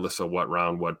 regardless of what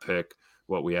round, what pick,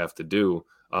 what we have to do.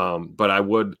 But I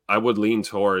would lean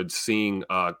towards seeing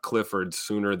Clifford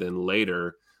sooner than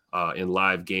later in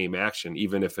live game action,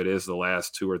 even if it is the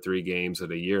last 2 or 3 games of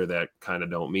the year that kind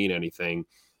of don't mean anything.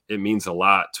 It means a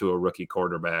lot to a rookie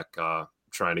quarterback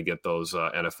trying to get those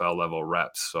NFL level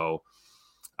reps. So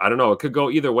I don't know. It could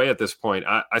go either way at this point.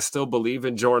 I still believe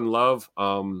in Jordan Love.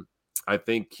 I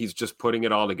think he's just putting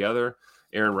it all together.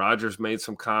 Aaron Rodgers made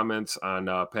some comments on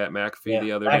Pat McAfee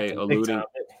the other day,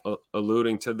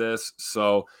 alluding to this.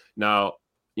 So now,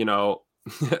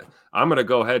 I'm going to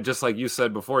go ahead, just like you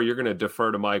said before, you're going to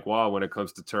defer to Mike Wall when it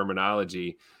comes to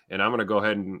terminology. And I'm going to go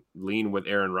ahead and lean with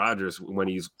Aaron Rodgers when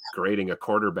he's grading a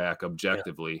quarterback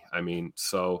objectively. Yeah. I mean,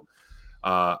 so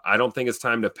I don't think it's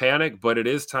time to panic, but it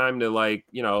is time to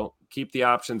keep the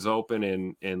options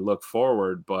open and look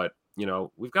forward. But,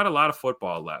 we've got a lot of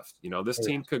football left. This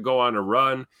team could go on a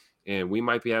run and we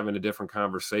might be having a different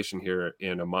conversation here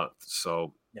in a month.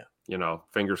 So,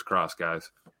 fingers crossed, guys.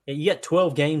 And you got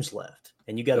 12 games left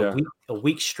and you got a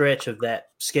week stretch of that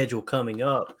schedule coming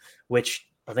up, which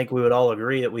I think we would all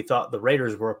agree that we thought the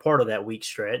Raiders were a part of that week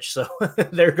stretch. So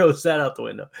there goes that out the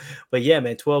window. But yeah,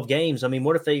 man, 12 games. I mean,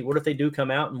 what if they do come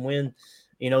out and win,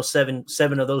 7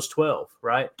 of those 12,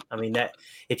 right? I mean, that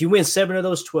if you win 7 of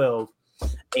those 12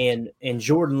 and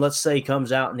Jordan, let's say,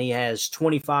 comes out and he has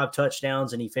 25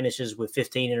 touchdowns and he finishes with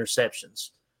 15 interceptions,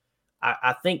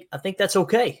 I think that's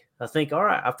okay. I think, all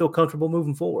right, I feel comfortable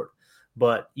moving forward.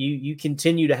 But you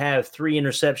continue to have 3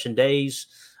 interception days.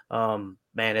 Man,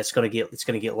 it's gonna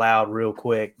get loud real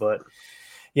quick. But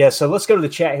yeah, so let's go to the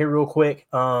chat here real quick.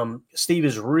 Steve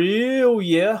is real,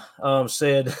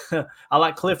 said I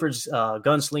like Clifford's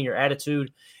gunslinger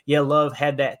attitude. Yeah, Love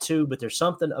had that too, but there's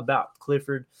something about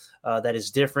Clifford that is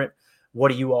different.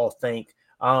 What do you all think?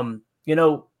 I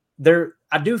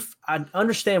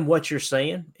understand what you're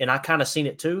saying, and I kind of seen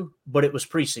it too, but it was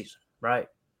preseason, right?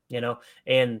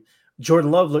 And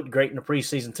Jordan Love looked great in the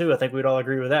preseason too. I think we'd all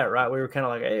agree with that, right? We were kind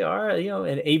of like, hey, all right,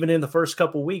 and even in the first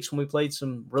couple of weeks when we played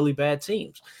some really bad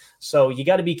teams. So you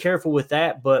got to be careful with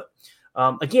that. But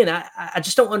again, I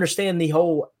just don't understand the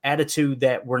whole attitude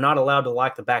that we're not allowed to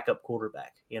like the backup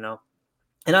quarterback,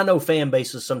 And I know fan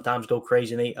bases sometimes go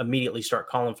crazy and they immediately start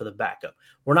calling for the backup.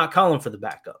 We're not calling for the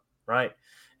backup, right?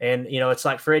 And, it's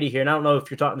like Freddie here. And I don't know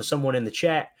if you're talking to someone in the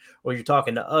chat or you're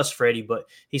talking to us, Freddie, but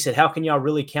he said, how can y'all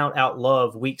really count out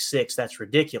Love week 6? That's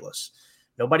ridiculous.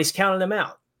 Nobody's counting him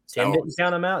out. Tim didn't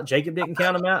count him out. Jacob didn't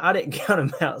count him out. I didn't count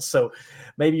him out. So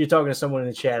maybe you're talking to someone in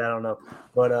the chat. I don't know.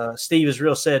 But Steve is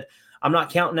real said, I'm not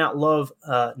counting out Love,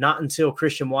 not until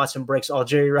Christian Watson breaks all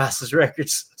Jerry Rice's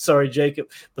records. Sorry,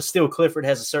 Jacob. But still, Clifford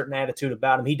has a certain attitude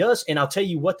about him. He does. And I'll tell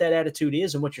you what that attitude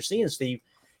is and what you're seeing, Steve.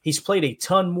 He's played a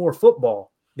ton more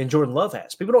football than Jordan Love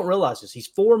has. People don't realize this. He's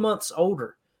 4 months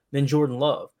older than Jordan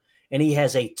Love, and he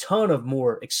has a ton of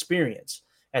more experience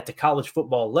at the college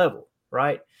football level,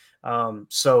 right?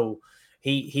 So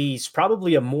he's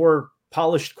probably a more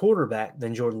polished quarterback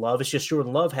than Jordan Love. It's just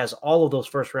Jordan Love has all of those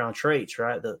first-round traits,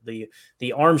 right?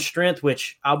 The arm strength,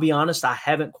 which I'll be honest, I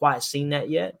haven't quite seen that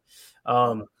yet.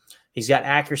 He's got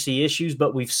accuracy issues,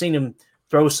 but we've seen him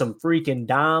throw some freaking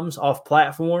dimes off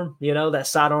platform, that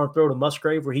sidearm throw to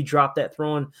Musgrave where he dropped that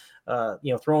throwing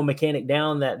mechanic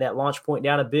down, that launch point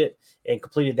down a bit and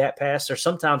completed that pass. Or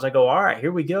sometimes I go, all right,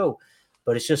 here we go.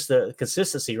 But it's just the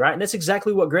consistency, right? And that's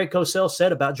exactly what Greg Cosell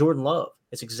said about Jordan Love.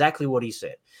 It's exactly what he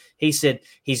said. He said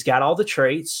he's got all the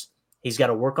traits. He's got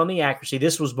to work on the accuracy.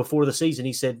 This was before the season.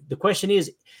 He said, the question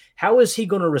is, how is he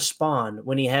going to respond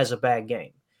when he has a bad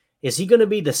game? Is he going to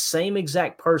be the same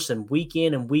exact person week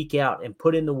in and week out and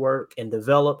put in the work and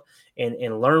develop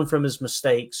and learn from his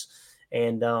mistakes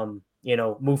and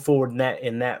move forward in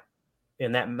that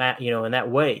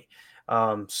way?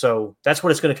 So that's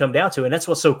what it's going to come down to, and that's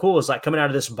what's so cool is like coming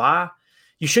out of this bye,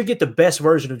 you should get the best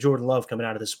version of Jordan Love coming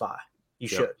out of this bye. You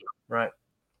should, right?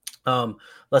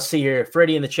 Let's see here.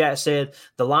 Freddie in the chat said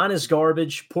the line is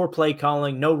garbage, poor play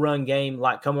calling, no run game.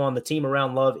 Like, come on, the team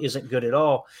around Love isn't good at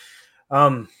all.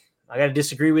 I got to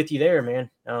disagree with you there, man.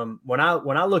 When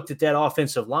I looked at that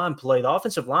offensive line play, the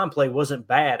offensive line play wasn't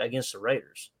bad against the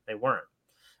Raiders. They weren't.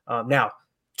 Now,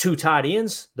 2 tight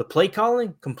ends, the play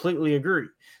calling, completely agree.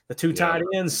 The 2 tight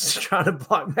ends trying to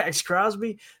block Max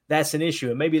Crosby, that's an issue.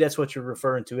 And maybe that's what you're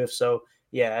referring to. If so,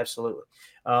 yeah, absolutely.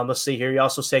 Let's see here. You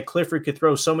also said Clifford could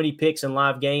throw so many picks in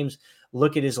live games.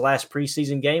 Look at his last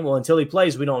preseason game. Well, until he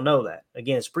plays, we don't know that.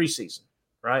 Again, it's preseason,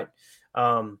 right?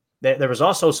 There was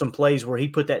also some plays where he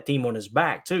put that team on his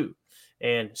back too,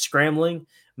 and scrambling,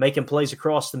 making plays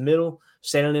across the middle,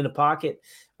 standing in the pocket.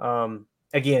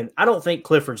 Again, I don't think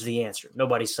Clifford's the answer.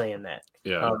 Nobody's saying that.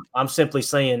 Yeah. I'm simply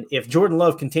saying if Jordan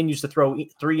Love continues to throw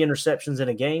 3 interceptions in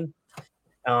a game,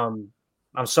 I'm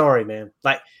sorry, man.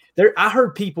 Like I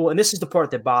heard people, and this is the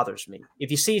part that bothers me. If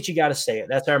you see it, you got to say it.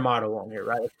 That's our motto on here,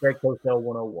 right? It's Greg Hotel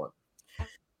 101.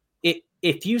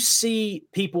 If you see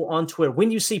people on Twitter, when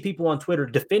you see people on Twitter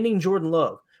defending Jordan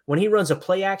Love, when he runs a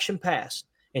play action pass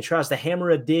and tries to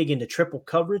hammer a dig into triple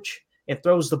coverage and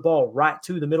throws the ball right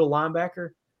to the middle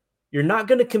linebacker, you're not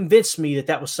going to convince me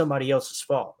that was somebody else's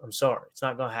fault. I'm sorry. It's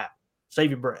not going to happen. Save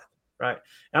your breath, right?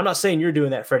 And I'm not saying you're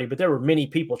doing that, Freddie, but there were many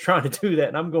people trying to do that.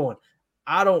 And I'm going,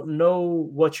 I don't know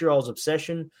what your all's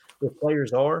obsession with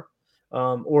players are,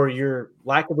 or your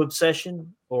lack of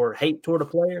obsession or hate toward a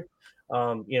player.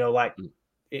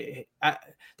 There's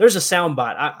a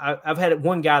soundbite. I've had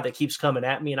one guy that keeps coming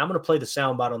at me, and I'm going to play the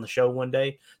soundbite on the show one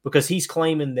day because he's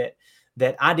claiming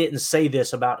that I didn't say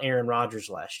this about Aaron Rodgers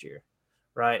last year,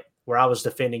 right? Where I was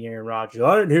defending Aaron Rodgers.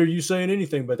 I didn't hear you saying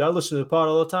anything, but I listen to the pod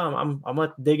all the time. I'm going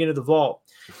to dig into the vault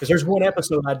because there's one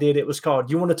episode I did. It was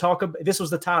called, "You want to talk about," this was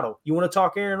the title. "You want to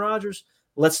talk Aaron Rodgers?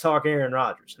 Let's talk Aaron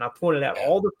Rodgers." And I pointed out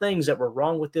all the things that were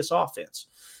wrong with this offense.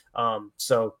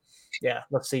 So yeah,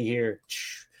 let's see here.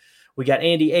 We got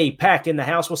Andy A. Pack in the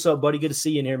house. What's up, buddy? Good to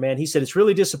see you in here, man. He said, "It's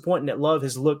really disappointing that Love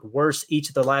has looked worse each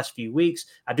of the last few weeks.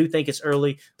 I do think it's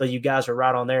early, though you guys are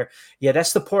right on there." Yeah,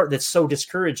 that's the part that's so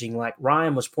discouraging. Like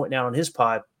Ryan was pointing out on his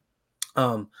pod,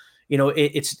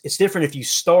 it's different if you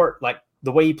start like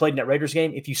the way he played in that Raiders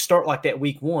game. If you start like that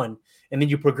week 1 and then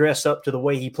you progress up to the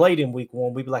way he played in week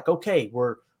 1, we'd be like, okay,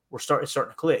 we're starting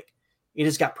to click. It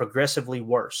has got progressively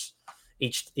worse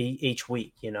each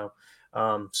week,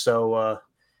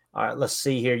 All right, let's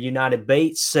see here. United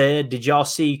Bates said, "Did y'all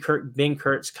see Ben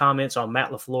Kurt's comments on Matt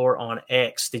LaFleur on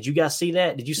X? Did you guys see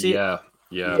that? Did you see it?"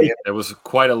 Yeah. It was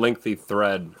quite a lengthy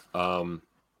thread.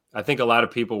 I think a lot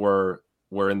of people were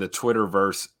in the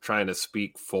Twitterverse trying to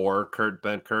speak for Kurt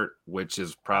Benkert, which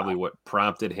is probably what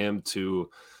prompted him to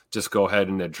just go ahead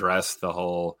and address the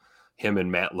whole him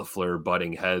and Matt LaFleur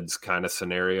butting heads kind of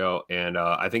scenario. And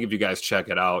I think if you guys check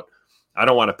it out, I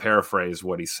don't want to paraphrase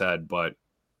what he said, but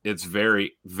it's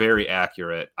very, very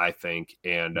accurate, I think.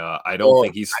 And I don't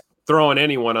think he's throwing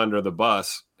anyone under the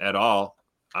bus at all,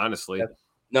 honestly.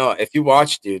 No, if you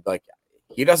watch, dude, like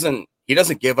he doesn't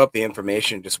give up the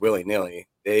information just willy-nilly.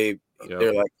 They're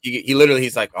like,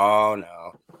 he's like, "Oh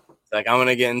no." It's like, "I'm going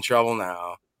to get in trouble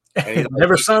now." And he's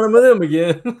never sign him with him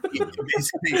again.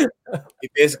 he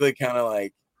basically kind of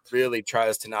like really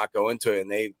tries to not go into it.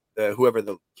 And whoever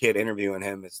the kid interviewing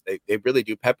him is, they really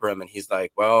do pepper him. And he's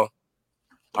like, "Well,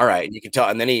 all right." And you can tell.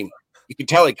 And then you can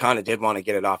tell he kind of did want to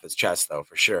get it off his chest, though,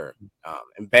 for sure.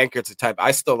 And Bankert's the type,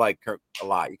 I still like Kurt a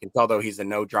lot. You can tell, though, he's a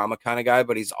no drama kind of guy,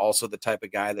 but he's also the type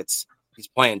of guy he's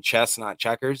playing chess, not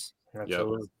checkers.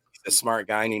 Absolutely. He's a smart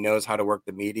guy, and he knows how to work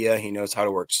the media. He knows how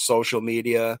to work social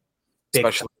media,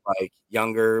 especially like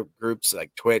younger groups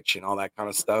like Twitch and all that kind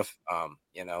of stuff.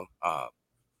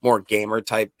 More gamer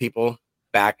type people,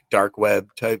 dark web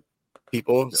type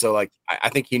people. So like, I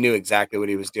think he knew exactly what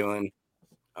he was doing.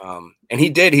 And he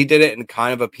did it in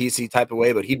kind of a PC type of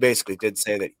way, but he basically did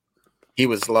say that he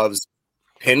was Love's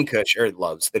pin cushion,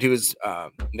 that he was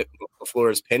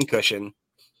LaFleur's pin cushion,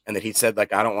 and that he said,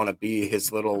 like, "I don't want to be his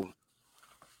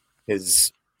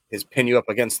pin you up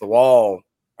against the wall."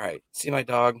 All right, see my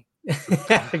dog?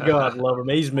 God love him.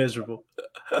 He's miserable.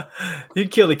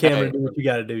 You'd kill the camera and do what you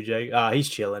got to do, Jake. He's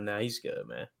chilling now. He's good,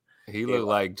 man. He looked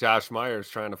like Josh Myers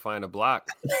trying to find a block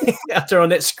out there on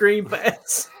that screen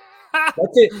pass.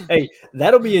 That's it. Hey,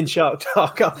 that'll be in Chalk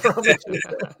Talk, I promise you.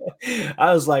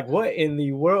 I was like, what in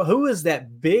the world? Who is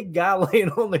that big guy laying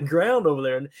on the ground over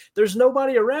there? And there's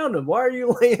nobody around him. Why are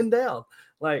you laying down?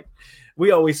 Like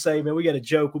we always say, man, we got a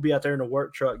joke. We'll be out there in a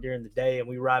work truck during the day and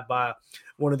we ride by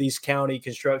one of these county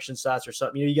construction sites or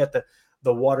something. You got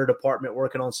the water department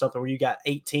working on something where you got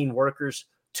 18 workers,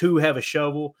 2 have a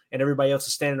shovel, and everybody else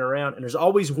is standing around. And there's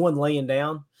always one laying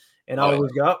down. And I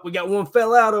always go, we got one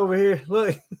fell out over here.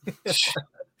 Look,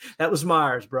 that was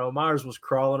Myers, bro. Myers was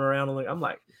crawling around. I'm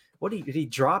like, did he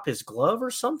drop his glove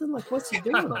or something? Like, what's he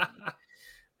doing?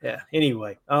 Yeah.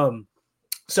 Anyway,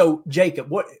 so Jacob,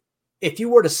 what if you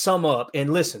were to sum up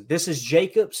and listen? This is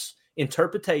Jacob's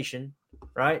interpretation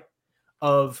right,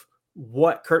 of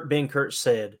what Ben Kurtz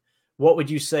said, what would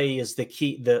you say is the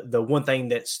key, the one thing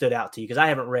that stood out to you? Because I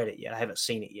haven't read it yet. I haven't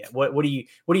seen it yet. What do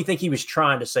you think he was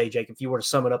trying to say, Jake, if you were to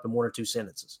sum it up in one or two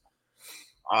sentences?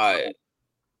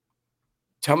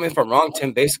 Tell me if I'm wrong,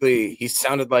 Tim. Basically, he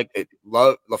sounded like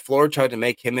LaFleur tried to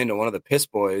make him into one of the piss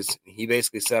boys. He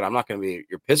basically said, I'm not going to be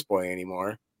your piss boy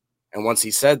anymore. And once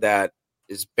he said that,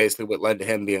 is basically what led to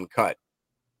him being cut.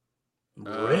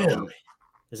 Really?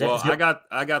 I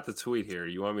got the tweet here.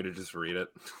 You want me to just read it?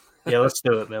 Yeah, let's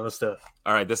do it, man. Let's do it.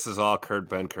 All right, this is all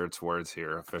Ben Kurt's words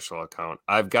here, official account.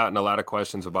 I've gotten a lot of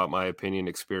questions about my opinion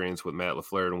experience with Matt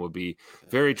LaFleur and will be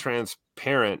very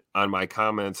transparent on my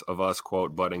comments of us,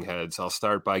 quote, butting heads. I'll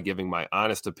start by giving my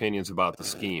honest opinions about the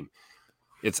scheme.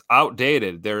 It's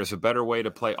outdated. There is a better way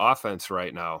to play offense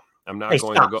right now. I'm not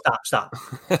going to go. Stop.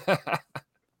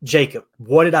 Jacob,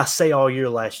 what did I say all year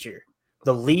last year?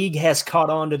 The league has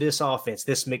caught on to this offense,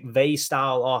 this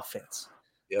McVay-style offense.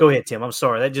 Yep. Go ahead, Tim. I'm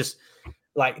sorry.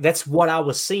 That's what I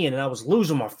was seeing, and I was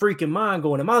losing my freaking mind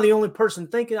going, am I the only person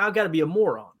thinking I've got to be a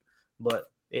moron? But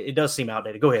it does seem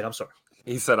outdated. Go ahead. I'm sorry.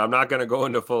 He said, I'm not going to go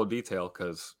into full detail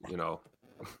because,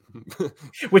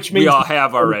 which means we all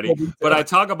have already. But I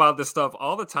talk about this stuff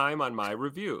all the time on my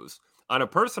reviews. On a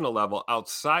personal level,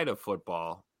 outside of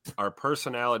football, our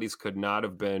personalities could not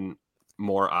have been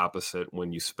more opposite.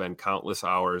 When you spend countless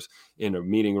hours in a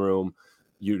meeting room,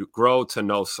 you grow to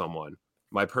know someone.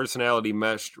 My personality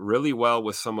meshed really well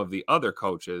with some of the other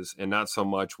coaches and not so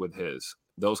much with his.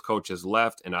 Those coaches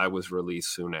left and I was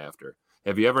released soon after.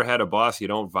 Have you ever had a boss you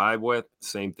don't vibe with?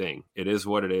 Same thing. It is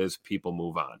what it is. People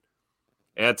move on.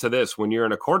 Add to this, when you're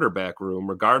in a quarterback room,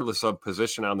 regardless of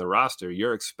position on the roster,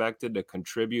 you're expected to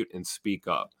contribute and speak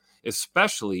up,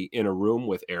 especially in a room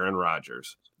with Aaron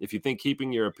Rodgers. If you think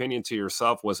keeping your opinion to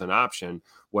yourself was an option,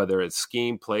 whether it's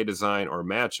scheme, play design, or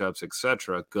matchups,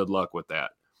 etc., good luck with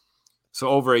that. So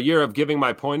over a year of giving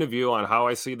my point of view on how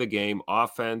I see the game,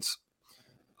 offense,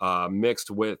 mixed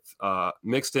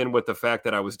in with the fact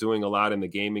that I was doing a lot in the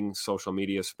gaming social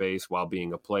media space while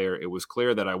being a player, it was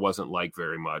clear that I wasn't liked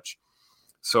very much.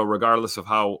 So regardless of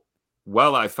how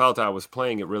well I felt I was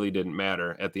playing, it really didn't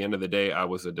matter. At the end of the day, I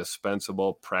was a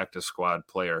dispensable practice squad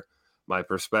player. My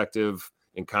perspective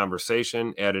and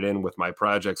conversation added in with my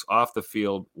projects off the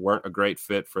field weren't a great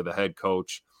fit for the head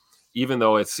coach, even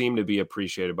though it seemed to be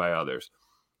appreciated by others.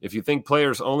 If you think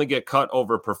players only get cut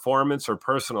over performance or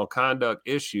personal conduct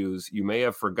issues, you may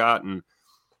have forgotten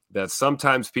that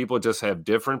sometimes people just have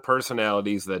different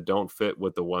personalities that don't fit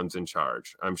with the ones in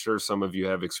charge. I'm sure some of you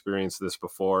have experienced this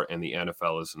before, and the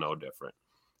NFL is no different.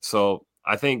 So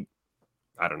I think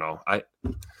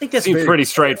that's pretty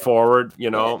straightforward,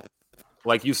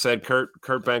 Like you said, Kurt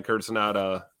Benkert's not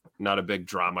a big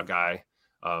drama guy.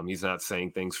 He's not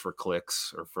saying things for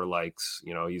clicks or for likes.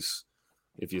 He's,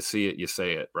 if you see it, you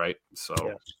say it, right? So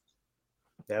yeah,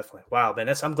 definitely. Wow,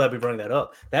 man, I'm glad we brought that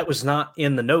up. That was not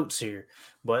in the notes here,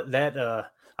 but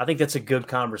I think that's a good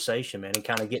conversation, man, and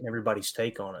kind of getting everybody's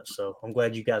take on it. So I'm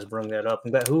glad you guys brought that up.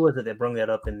 I'm glad, who was it that brought that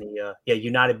up in the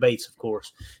United Bates, of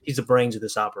course. He's the brains of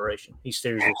this operation. He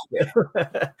steers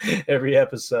it every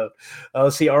episode.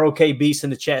 Let's see. ROK Beast in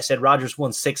the chat said Rodgers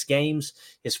won 6 games,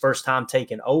 his first time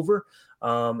taking over.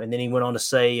 And then he went on to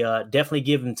say, definitely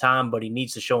give him time, but he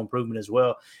needs to show improvement as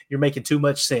well. You're making too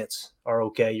much sense,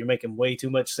 ROK. You're making way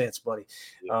too much sense, buddy.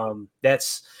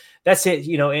 That's it.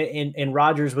 And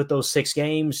Rodgers with those 6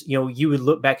 games, you would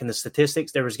look back in the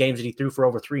statistics. There was games that he threw for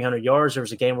over 300 yards. There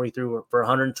was a game where he threw for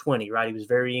 120, right? He was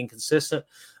very inconsistent.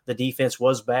 The defense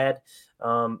was bad.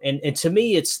 And to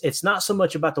me, it's not so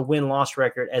much about the win-loss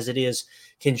record as it is,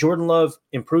 can Jordan Love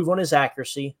improve on his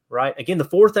accuracy, right? Again, the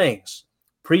 4 things: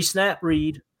 pre-snap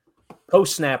read,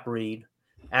 post-snap read,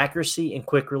 accuracy, and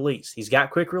quick release. He's got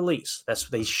quick release.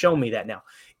 He's shown me that now.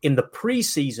 In the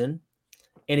preseason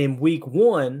and in week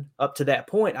 1 up to that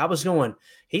point, I was going,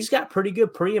 he's got pretty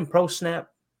good pre and post-snap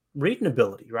reading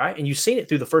ability, right? And you've seen it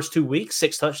through the first 2 weeks,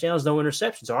 6 touchdowns, no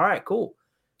interceptions. All right, cool.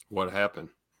 What happened?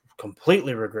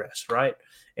 Completely regressed, right?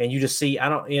 And you just see,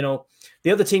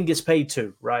 the other team gets paid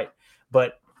too, right?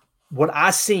 But what I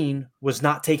seen was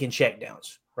not taking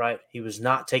checkdowns. Right, he was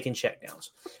not taking checkdowns.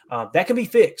 That can be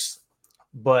fixed,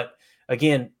 but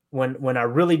again, when I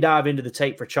really dive into the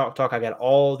tape for Chalk Talk, I got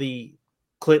all the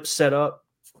clips set up.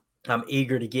 I'm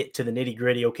eager to get to the nitty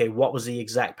gritty. Okay, what was the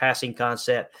exact passing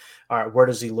concept? All right, where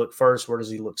does he look first? Where does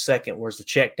he look second? Where's the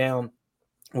check down?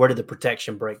 Where did the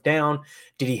protection break down?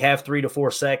 Did he have 3 to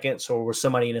 4 seconds, or was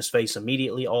somebody in his face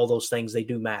immediately? All those things, they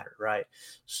do matter, right?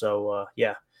 So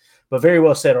yeah, but very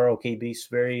well said, ROK Beast.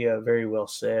 Very well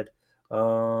said.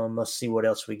 Let's see what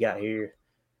else we got here.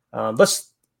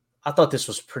 Let's I thought this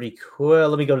was pretty cool.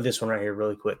 Let me go to this one right here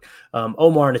really quick.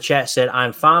 Omar in the chat said,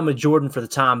 I'm fine with Jordan for the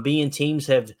time being. Teams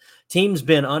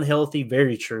been unhealthy,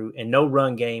 very true, and no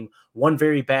run game, one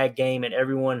very bad game, and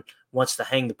everyone wants to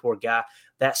hang the poor guy.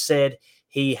 That said,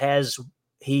 he has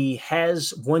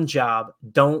one job.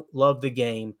 Don't love the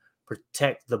game,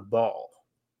 protect the ball.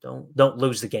 Don't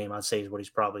lose the game, I'd say is what he's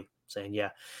probably saying.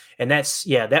 Yeah. And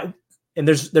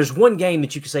there's one game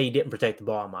that you could say he didn't protect the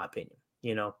ball, in my opinion.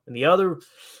 And the other,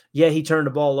 he turned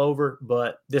the ball over,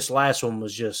 but this last one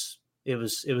was just, it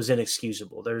was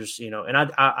inexcusable. There's, and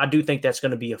I do think that's going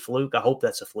to be a fluke. I hope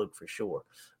that's a fluke for sure.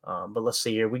 But let's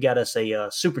see here. We got us a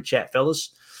super chat,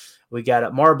 fellas. We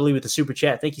got Marbly with the super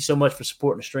chat. Thank you so much for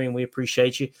supporting the stream. We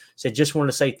appreciate you. Said, just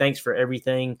wanted to say thanks for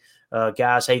everything,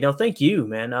 guys. Hey, no, thank you,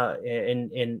 man.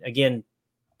 And again,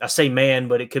 I say man,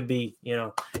 but it could be,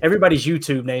 everybody's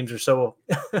YouTube names are so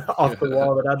off the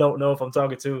wall that I don't know if I'm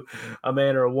talking to a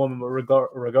man or a woman, but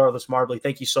regardless, Marbly,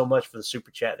 thank you so much for the super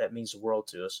chat. That means the world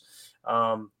to us.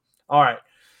 All right.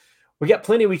 We got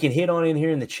plenty we can hit on in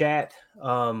here in the chat.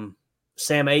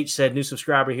 Sam H said, new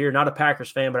subscriber here, not a Packers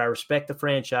fan, but I respect the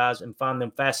franchise and find them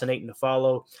fascinating to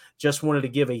follow. Just wanted to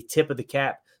give a tip of the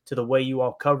cap to the way you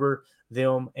all cover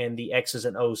them and the X's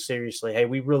and O's seriously. Hey,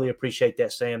 we really appreciate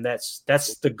that, Sam. That's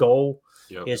the goal,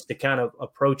 is to kind of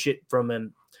approach it from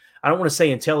I don't want to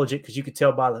say intelligent, because you could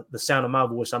tell by the sound of my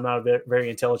voice I'm not a very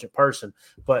intelligent person,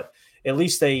 but at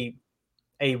least a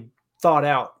thought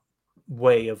out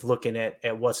way of looking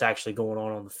at what's actually going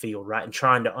on the field, right? And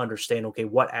trying to understand, okay,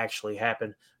 what actually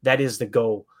happened. That is the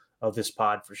goal of this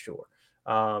pod for sure.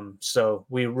 So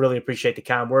we really appreciate the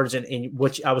kind words, and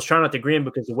which I was trying not to grin,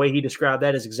 because the way he described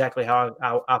that is exactly how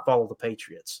I follow the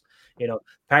Patriots.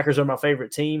 Packers are my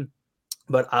favorite team,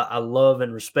 but I love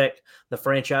and respect the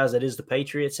franchise that is the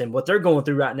Patriots, and what they're going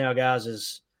through right now, guys,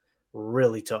 is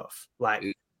really tough. Like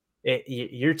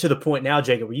you're to the point now,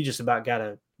 Jacob, where you just about got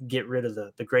to get rid of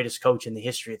the greatest coach in the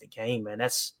history of the game, man.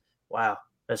 That's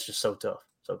just so tough.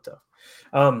 So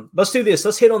tough. Let's do this.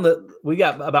 Let's hit on we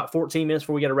got about 14 minutes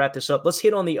before we got to wrap this up. Let's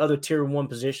hit on the other tier 1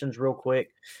 positions real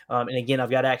quick. And again,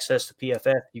 I've got access to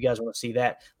PFF. You guys want to see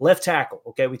that. Left tackle.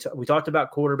 Okay. We talked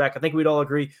about quarterback. I think we'd all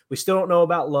agree. We still don't know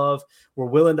about Love. We're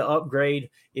willing to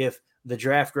upgrade if the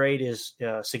draft grade is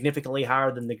significantly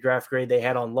higher than the draft grade they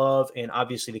had on Love, and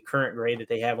obviously the current grade that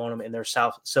they have on them in their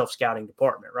self-scouting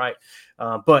department, right?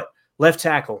 But left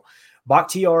tackle,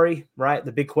 Bakhtiari, right?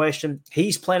 The big question.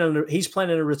 He's planning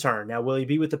to return. Now, will he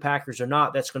be with the Packers or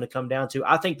not? That's going to come down to,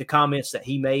 I think the comments that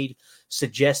he made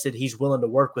suggested he's willing to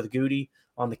work with Goody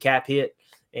on the cap hit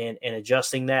and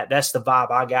adjusting that. That's the vibe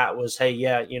I got was, hey,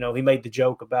 yeah, he made the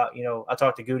joke about, I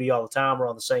talk to Goody all the time. We're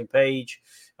on the same page.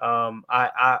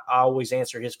 I always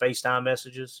answer his FaceTime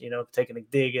messages, taking a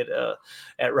dig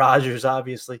at Rodgers,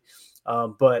 obviously.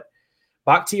 But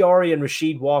Bakhtiari and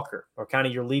Rasheed Walker are kind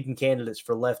of your leading candidates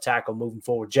for left tackle moving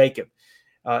forward. Jacob,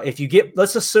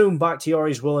 let's assume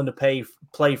Bakhtiari is willing to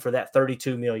play for that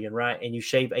 $32 million, right? And you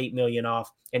shave $8 million off,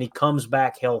 and he comes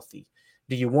back healthy.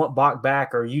 Do you want Bach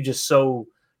back, or are you just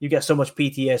you got so much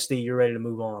PTSD you're ready to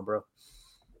move on, bro?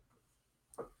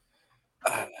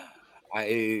 I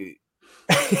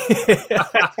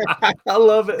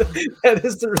love it. That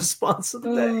is the response of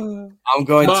the day. I'm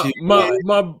going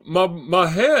my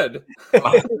head.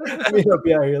 Let me help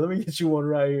you out here. Let me get you one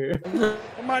right here.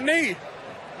 On my knee.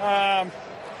 That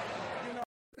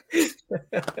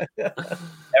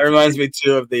reminds me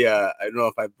too of the I don't know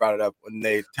if I brought it up when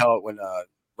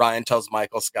Ryan tells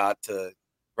Michael Scott to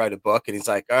write a book, and he's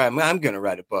like, all right, I'm going to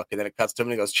write a book. And then it cuts to him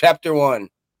and he goes, chapter 1,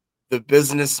 the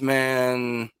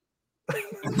businessman.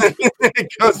 It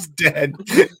goes dead.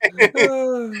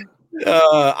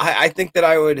 I think that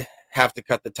I would have to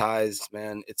cut the ties,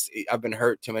 man. I've been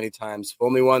hurt too many times. Fool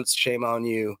me once, shame on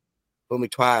you. Fool me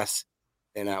twice,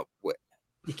 and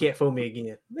you can't fool me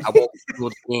again. I won't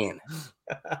fool again.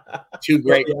 Too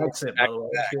great accent, by the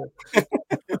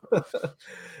way.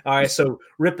 All right, so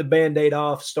rip the Band-Aid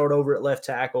off, start over at left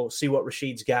tackle, see what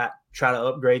Rasheed's got, try to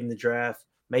upgrade in the draft,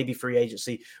 maybe free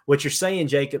agency. What you're saying,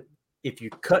 Jacob, if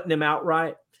you're cutting him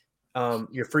outright,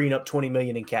 you're freeing up $20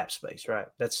 million in cap space, right?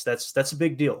 That's a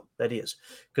big deal. That is,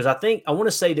 because I want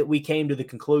to say that we came to the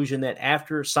conclusion that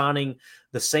after signing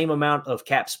the same amount of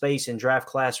cap space in draft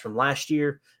class from last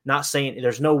year, not saying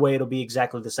there's no way it'll be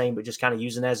exactly the same, but just kind of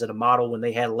using as a model when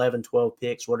they had 11, 12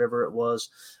 picks, whatever it was,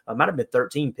 might have been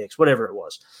 13 picks, whatever it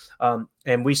was.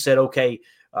 And we said, okay,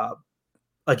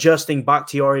 adjusting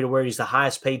Bakhtiari to where he's the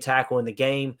highest paid tackle in the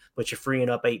game, but you're freeing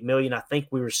up $8 million. I think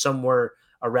we were somewhere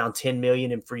around $10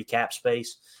 million in free cap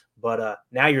space. But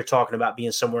now you're talking about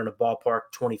being somewhere in the ballpark,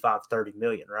 25, 30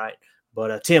 million, right?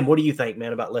 But Tim, what do you think,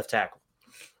 man, about left tackle?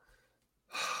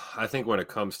 I think when it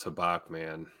comes to Bach,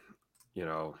 man,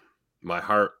 my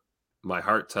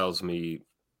heart tells me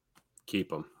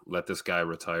keep him. Let this guy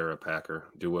retire a Packer.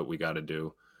 Do what we got to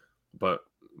do. But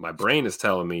my brain is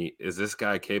telling me, is this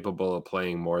guy capable of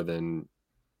playing more than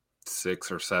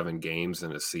 6 or 7 games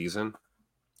in a season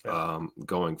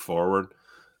going forward?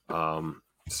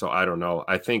 So I don't know.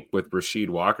 I think with Rasheed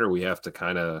Walker, we have to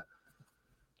kind of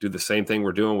do the same thing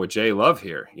we're doing with Jay Love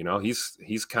here.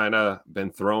 He's kind of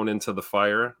been thrown into the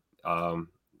fire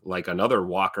like another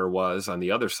Walker was on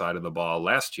the other side of the ball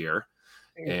last year.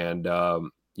 And,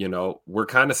 we're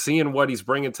kind of seeing what he's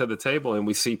bringing to the table, and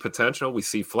we see potential. We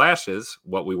see flashes.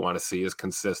 What we want to see is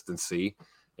consistency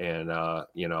and,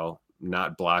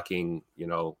 not blocking,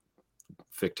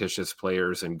 fictitious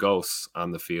players and ghosts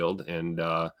on the field. And,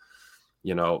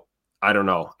 I don't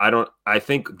know. I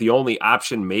think the only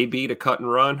option may be to cut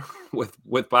and run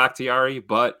with Bakhtiari,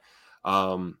 but,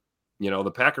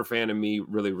 the Packer fan in me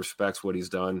really respects what he's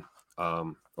done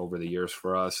over the years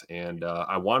for us. And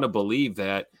I want to believe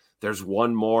that there's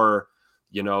one more,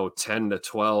 10 to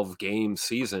 12 game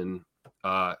season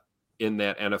in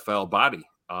that NFL body.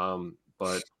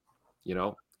 But,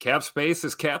 cap space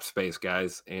is cap space,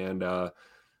 guys. And,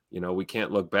 we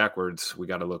can't look backwards. We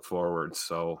got to look forward.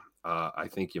 So I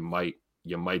think you might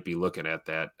be looking at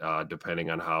that depending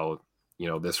on how,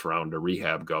 this round of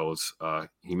rehab goes.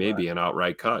 He may be an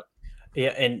outright cut.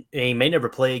 Yeah, and he may never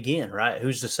play again, right?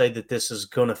 Who's to say that this is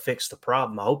going to fix the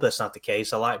problem? I hope that's not the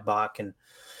case. I like Bach, and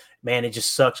man, it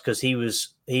just sucks because he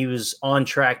was on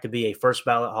track to be a first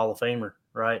ballot Hall of Famer,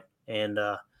 right? And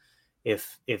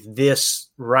if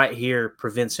this right here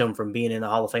prevents him from being in the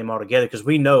Hall of Fame altogether, because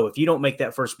we know if you don't make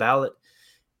that first ballot,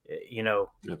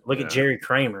 look at Jerry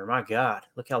Kramer. My God,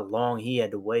 look how long he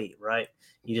had to wait, right?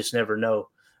 You just never know.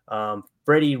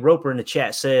 Freddie Roper in the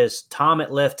chat says, Tom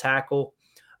at left tackle,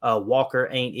 Walker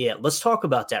ain't it. Let's talk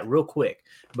about that real quick,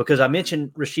 because I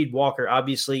mentioned Rasheed Walker.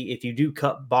 Obviously, if you do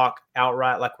cut Bach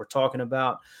outright like we're talking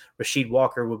about, Rasheed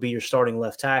Walker will be your starting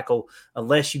left tackle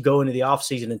unless you go into the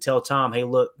offseason and tell Tom, hey,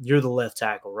 look, you're the left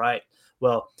tackle, right?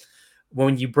 Well,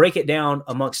 when you break it down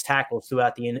amongst tackles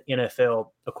throughout the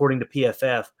NFL, according to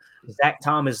PFF, Zach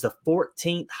Tom is the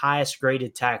 14th highest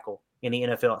graded tackle in the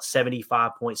NFL at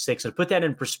 75.6. And to put that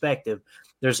in perspective,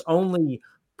 there's only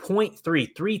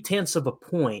 0.3 of a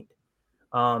point,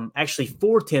 actually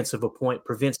 0.4 of a point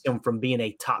prevents him from being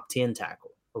a top 10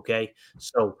 tackle. Okay.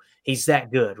 So he's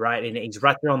that good, right? And he's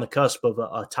right there on the cusp of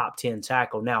a top 10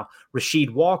 tackle. Now,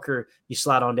 Rasheed Walker, you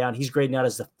slide on down, he's grading out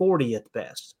as the 40th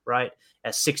best, right?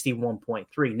 At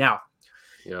 61.3. Now,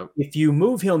 if you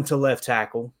move him to left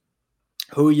tackle,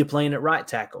 who are you playing at right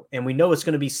tackle? And we know it's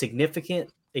going to be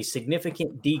a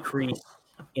significant decrease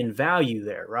in value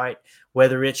there, right?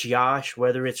 Whether it's Yash,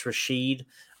 whether it's Rasheed,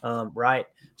 right?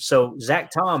 So Zach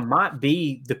Tom might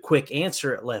be the quick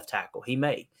answer at left tackle. He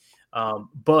may.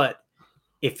 But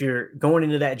if you're going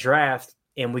into that draft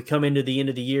and we come into the end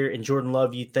of the year and Jordan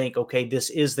Love, you think, okay, this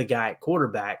is the guy at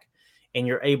quarterback, and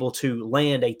you're able to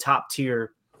land a top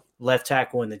tier left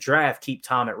tackle in the draft, keep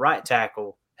Tom at right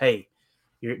tackle. Hey,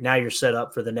 you're set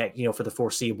up for the next, for the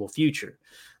foreseeable future.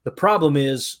 The problem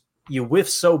is you whiff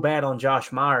so bad on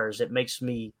Josh Myers, it makes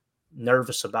me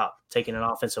nervous about taking an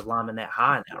offensive lineman that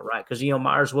high now, right? Because,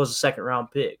 Myers was a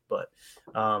second-round pick, but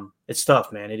it's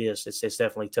tough, man. It is. It's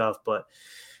definitely tough. But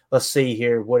let's see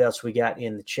here. What else we got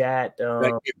in the chat? Can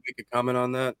I make a comment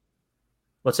on that?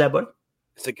 What's that, buddy?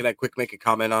 So can I make a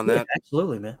comment on that?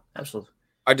 Absolutely, man. Absolutely.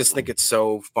 I just think it's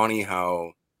so funny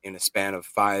how in a span of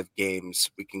 5 games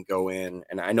we can go in,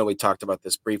 and I know we talked about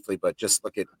this briefly, but just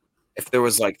look at if there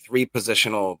was like 3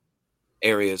 positional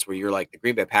areas where you're like the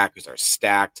Green Bay Packers are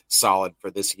stacked solid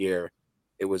for this year.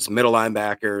 It was middle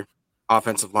linebacker,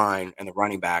 offensive line, and the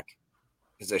running back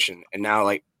position. And now,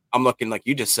 like, I'm looking, like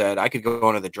you just said, I could go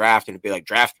into the draft and it'd be like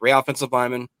draft 3 offensive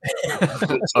linemen,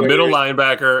 a middle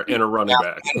linebacker, and a running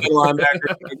back. Middle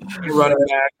linebacker, running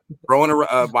back, throwing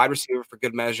a wide receiver for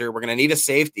good measure. We're going to need a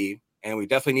safety, and we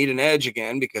definitely need an edge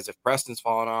again, because if Preston's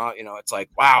falling off, it's like,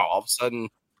 wow, all of a sudden,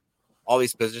 all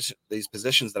these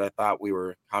positions that I thought we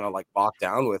were kind of like locked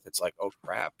down with, it's like, oh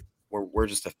crap, we're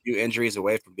just a few injuries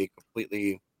away from being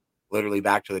completely, literally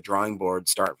back to the drawing board,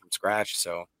 starting from scratch.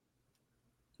 So,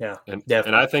 yeah, and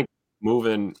I think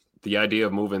the idea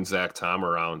of moving Zach Tom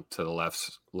around to the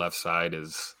left side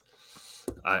is,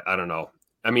 I don't know.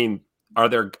 I mean, are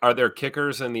there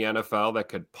kickers in the NFL that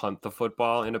could punt the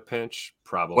football in a pinch?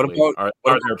 Probably. Are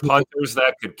there punters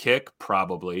that could kick?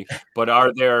 Probably. But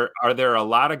are there a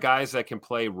lot of guys that can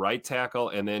play right tackle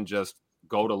and then just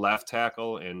go to left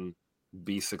tackle and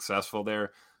be successful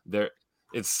there?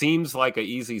 It seems like an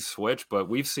easy switch, but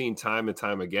we've seen time and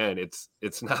time again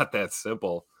it's not that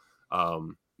simple.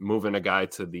 moving a guy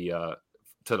to the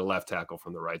left tackle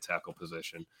from the right tackle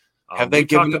position. Have they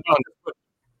given up on?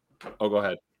 Oh, go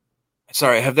ahead.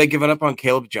 Sorry, have they given up on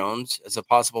Caleb Jones as a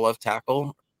possible left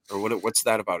tackle, or what's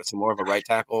that about? Is it more of a right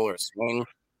tackle or a swing?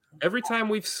 Every time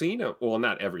we've seen him, well,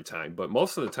 not every time, but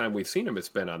most of the time we've seen him, it's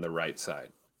been on the right side.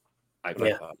 I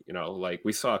think, like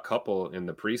we saw a couple in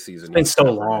the preseason. It's been so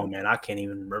long, man. I can't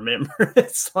even remember.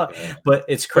 It's like, but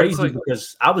it's crazy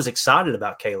because I was excited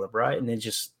about Caleb, right? And it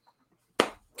just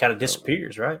kind of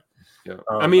disappears, right? Yeah.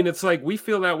 I mean, it's like we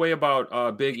feel that way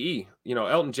about Big E.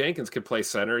 Elton Jenkins could play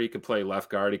center. He could play left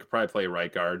guard. He could probably play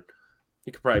right guard.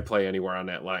 He could probably play anywhere on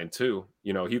that line too.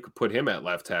 You could put him at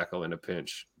left tackle in a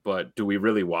pinch, but do we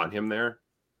really want him there?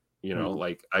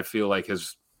 Like I feel like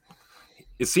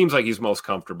it seems like he's most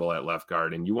comfortable at left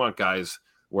guard, and you want guys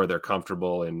where they're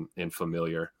comfortable and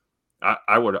familiar.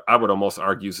 I would almost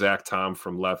argue Zach Tom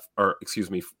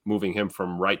moving him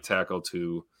from right tackle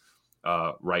to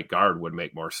right guard would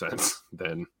make more sense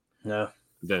than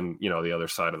the other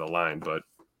side of the line. But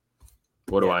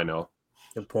what do I know?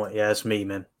 Good point. Yeah, that's me,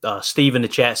 man. Steve in the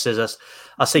chat says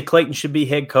I say Clayton should be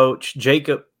head coach.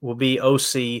 Jacob will be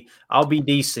OC. I'll be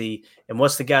DC. And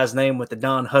what's the guy's name with the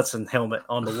Don Hudson helmet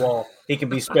on the wall? He can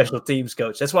be special teams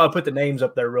coach. That's why I put the names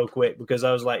up there real quick, because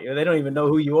I was like, they don't even know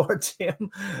who you are,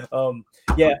 Tim.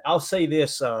 I'll say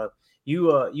this.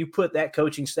 You put that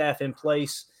coaching staff in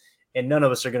place, and none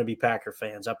of us are going to be Packer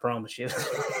fans. I promise you.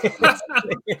 It's going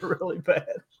to get really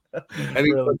bad. I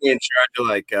think we'll be in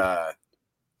charge of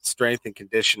strength and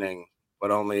conditioning, but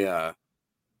only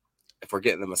if we're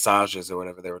getting the massages or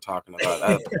whatever they were talking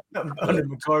about. Under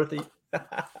McCarthy.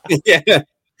 Yeah.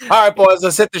 All right, boys,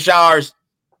 let's hit the showers.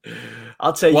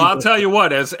 I'll tell you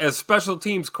what, as special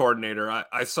teams coordinator,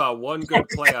 I saw one good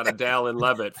play out of Dallin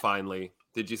Levitt finally.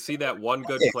 Did you see that one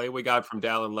good play we got from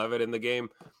Dallin Levitt in the game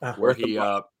where he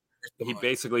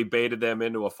basically baited them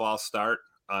into a false start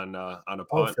on a punt?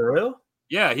 Oh, for real?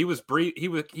 Yeah, he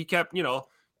kept,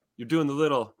 you're doing the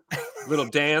little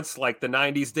dance, like the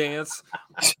 90s dance.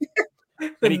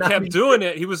 And he kept doing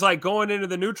it. He was like going into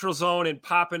the neutral zone and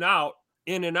popping out,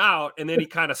 in and out, and then he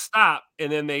kind of stopped,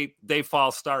 and then they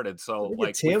false started. So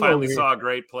we finally saw a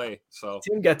great play. So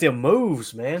Tim got them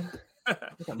moves, man.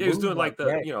 He was doing like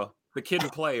the kid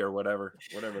and play or whatever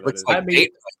that is.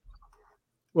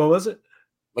 What was it?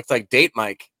 Looks like Date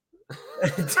Mike.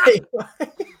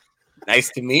 Nice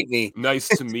to meet me. Nice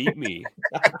to meet me.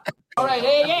 All right,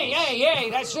 hey,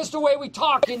 that's just the way we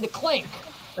talk in the clink.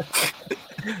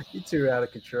 You two are out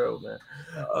of control, man.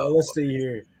 Let's see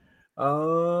here.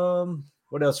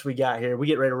 What else we got here? We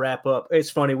get ready to wrap up. It's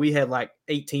funny. We had like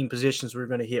 18 positions we were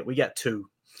going to hit. We got two.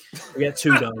 We got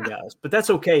two done, guys. But that's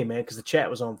okay, man, because the chat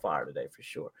was on fire today for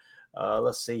sure.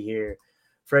 Let's see here.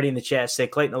 Freddie in the chat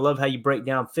said, Clayton, I love how you break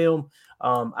down film.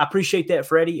 I appreciate that,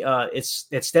 Freddie. It's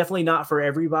definitely not for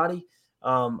everybody.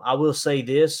 I will say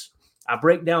this. I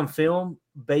break down film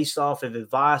based off of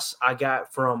advice I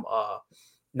got from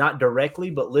not directly,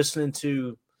 but listening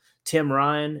to Tim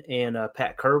Ryan and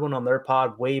Pat Kerwin on their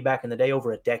pod way back in the day,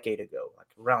 over a decade ago, like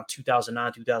around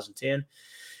 2009, 2010.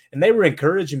 And they were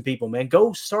encouraging people, man,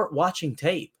 go start watching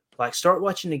tape. Like, start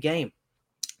watching the game.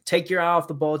 Take your eye off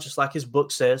the ball, just like his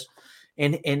book says.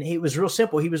 And it was real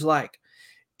simple. He was like,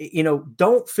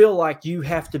 don't feel like you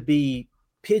have to be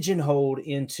pigeonholed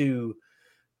into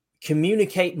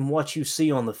communicating what you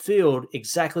see on the field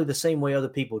exactly the same way other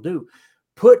people do.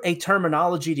 Put a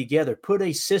terminology together, put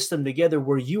a system together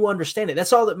where you understand it.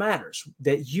 That's all that matters,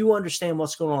 that you understand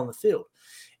what's going on the field.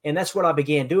 And that's what I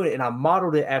began doing. And I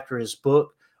modeled it after his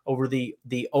book over the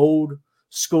old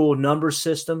school number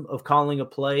system of calling a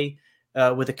play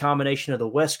with a combination of the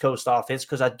West Coast offense,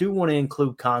 because I do want to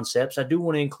include concepts. I do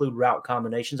want to include route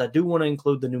combinations. I do want to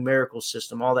include the numerical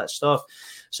system, all that stuff.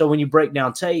 So when you break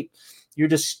down tape,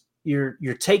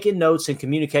 you're taking notes and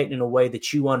communicating in a way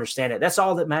that you understand it. That's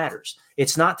all that matters.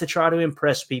 It's not to try to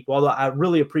impress people, although I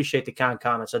really appreciate the kind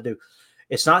comments. I do.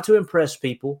 It's not to impress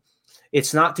people.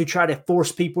 It's not to try to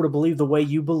force people to believe the way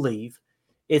you believe.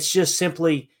 It's just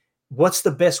simply, what's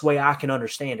the best way I can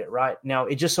understand it, right? Now,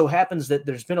 it just so happens that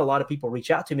there's been a lot of people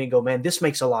reach out to me and go, man, this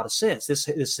makes a lot of sense.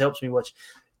 This helps me watch.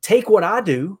 Take what I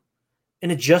do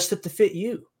and adjust it to fit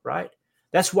you, right?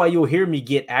 That's why you'll hear me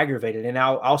get aggravated. And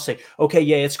I'll say, okay,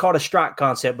 yeah, it's called a strike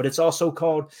concept, but it's also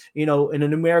called, in a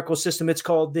numerical system, it's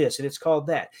called this and it's called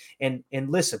that. And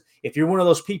listen, if you're one of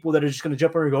those people that are just going to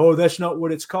jump in and go, oh, that's not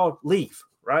what it's called, leave,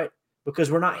 right?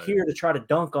 Because we're not here to try to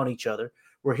dunk on each other.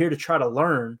 We're here to try to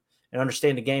learn and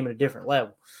understand the game at a different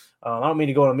level. I don't mean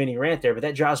to go on a mini rant there, but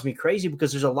that drives me crazy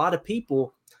because there's a lot of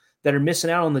people that are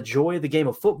missing out on the joy of the game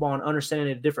of football and understanding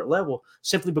it at a different level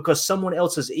simply because someone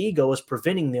else's ego is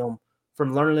preventing them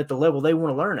from learning at the level they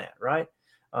want to learn at, right?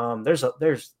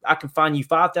 I can find you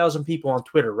 5,000 people on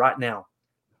Twitter right now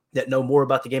that know more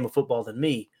about the game of football than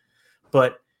me,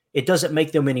 but it doesn't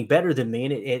make them any better than me,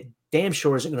 and it damn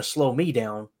sure isn't going to slow me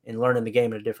down in learning the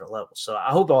game at a different level. So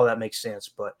I hope all that makes sense.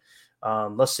 But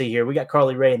let's see here. We got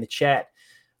Carly Ray in the chat,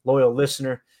 loyal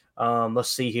listener. Let's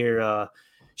see here.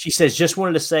 She says, just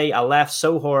wanted to say I laughed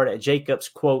so hard at Jacob's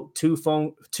quote, two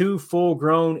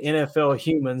full-grown NFL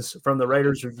humans from the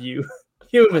Raiders review.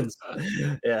 Humans.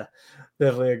 Yeah,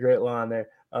 definitely a great line there.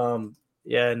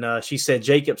 And she said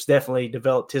Jacobs definitely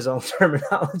developed his own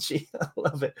terminology. I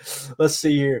love it. Let's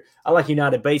see here. I like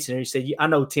United Bates in here. He said, I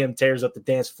know Tim tears up the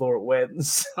dance floor at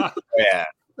weddings. Yeah.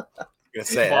 Gonna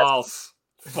say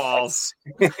False.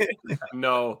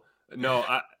 No.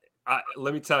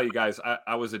 Let me tell you guys,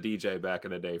 I was a DJ back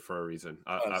in the day for a reason.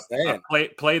 I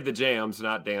played the jams,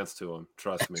 not dance to them.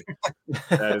 Trust me.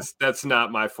 That's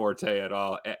not my forte at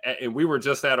all. And we were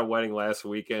just at a wedding last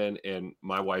weekend, and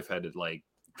my wife had to like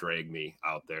drag me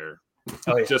out there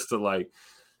just to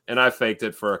and I faked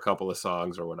it for a couple of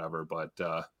songs or whatever. But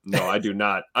no, I do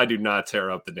not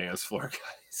tear up the dance floor,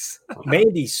 guys.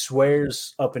 Mandy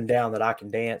swears up and down that I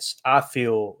can dance. I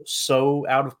feel so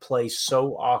out of place,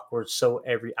 so awkward,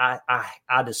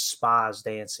 I despise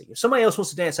dancing. If somebody else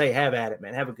wants to dance, hey, have at it,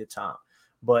 man. Have a good time.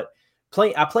 But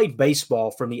I played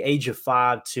baseball from the age of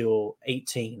 5 till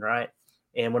 18, right?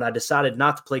 And when I decided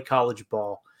not to play college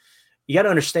ball, you got to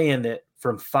understand that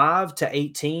from 5 to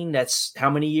 18, that's how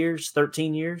many years?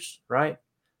 13 years, right?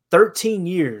 13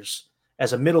 years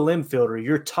as a middle infielder,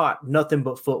 you're taught nothing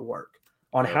but footwork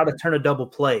on how to turn a double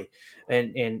play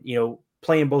and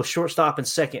playing both shortstop and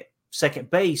second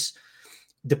base,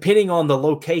 depending on the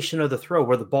location of the throw,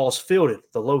 where the ball's fielded,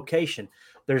 the location.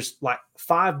 There's like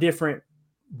 5 different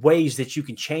ways that you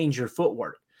can change your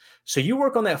footwork. So you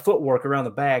work on that footwork around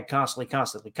the bag constantly.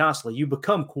 You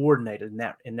become coordinated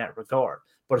in that regard.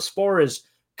 But as far as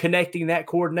connecting that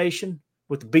coordination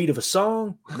with the beat of a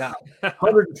song, no,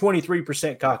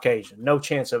 123% Caucasian. No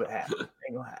chance of it happening.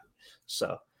 Ain't gonna happen.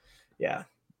 So, yeah.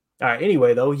 All right.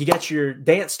 Anyway, though, you got your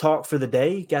dance talk for the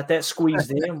day. Got that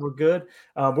squeezed in. We're good.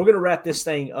 We're going to wrap this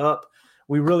thing up.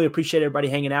 We really appreciate everybody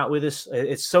hanging out with us.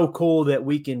 It's so cool that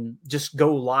we can just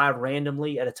go live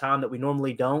randomly at a time that we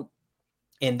normally don't.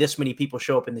 And this many people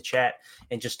show up in the chat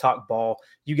and just talk ball.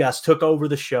 You guys took over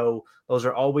the show. Those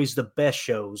are always the best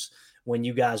shows when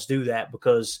you guys do that,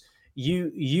 because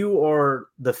you are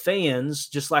the fans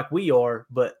just like we are,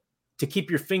 but to keep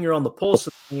your finger on the pulse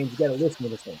of the fans, you got to listen to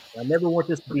the thing. I never want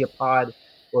this to be a pod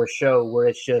or a show where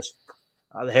it's just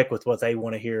the heck with what they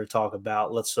want to hear or talk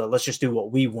about. Let's just do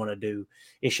what we want to do.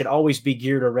 It should always be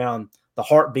geared around the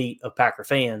heartbeat of Packer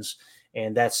fans,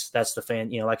 and that's the fan.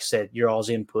 Like I said, your all's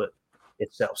input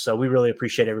itself. So we really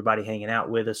appreciate everybody hanging out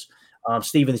with us.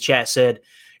 Steve in the chat said,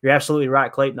 "You're absolutely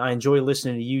right, Clayton. I enjoy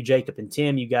listening to you, Jacob, and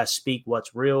Tim. You guys speak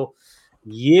what's real."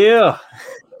 Yeah.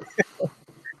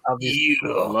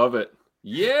 Love it.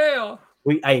 Yeah.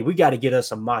 We got to get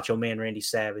us a Macho Man Randy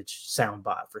Savage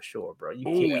soundbite for sure, bro.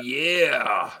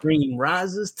 Dream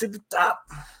rises to the top.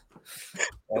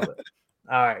 Love it.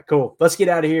 All right, cool. Let's get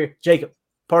out of here. Jacob,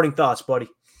 parting thoughts, buddy.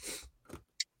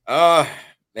 Man,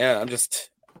 I'm just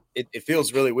it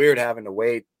feels really weird having to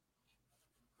wait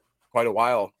quite a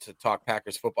while to talk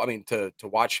Packers football. I mean, to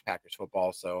watch Packers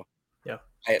football. So yeah,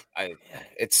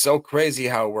 it's so crazy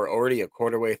how we're already a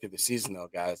quarter way through the season, though,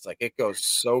 guys. Like, it goes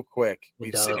so quick.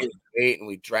 We sit here and wait, and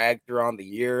we drag through on the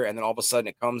year, and then all of a sudden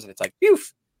it comes, and it's like, phew.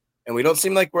 And we don't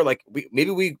seem like we're like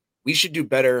we should do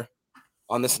better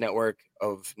on this network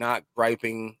of not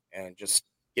griping and just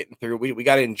getting through. We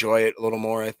got to enjoy it a little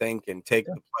more, I think, and take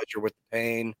the pleasure with the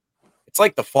pain. It's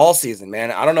like the fall season,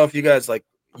 man. I don't know if you guys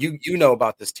you know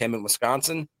about this, Tim, in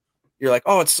Wisconsin. You're like,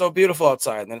 oh, it's so beautiful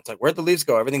outside. And then it's like, where'd the leaves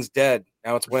go? Everything's dead.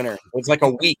 Now it's winter. It's like a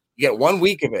week. You get 1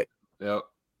 week of it. Yep.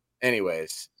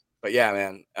 Anyways, but yeah,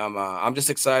 man, I'm just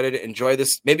excited. Enjoy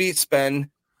this. Maybe spend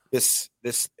this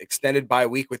extended bye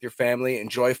week with your family.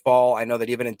 Enjoy fall. I know that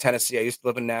even in Tennessee, I used to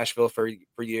live in Nashville for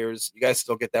years. You guys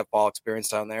still get that fall experience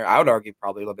down there. I would argue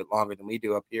probably a little bit longer than we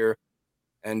do up here.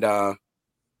 And go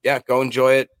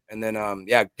enjoy it. And then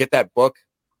get that book.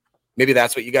 Maybe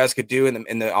that's what you guys could do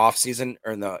in the off season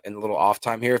or in the little off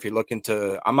time here. If you're looking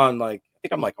to, I'm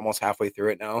almost halfway through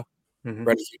it now. Mm-hmm.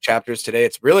 Read a few chapters today.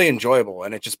 It's really enjoyable,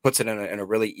 and it just puts it in a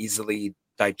really easily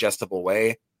digestible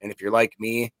way. And if you're like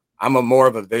me, I'm more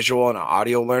of a visual and an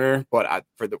audio learner, but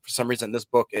for some reason, this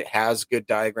book, it has good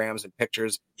diagrams and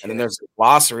pictures. And then there's a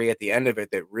glossary at the end of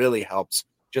it that really helps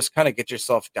just kind of get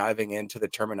yourself diving into the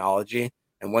terminology.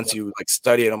 And once you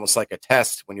study it almost like a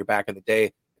test when you're back in the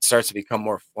day, starts to become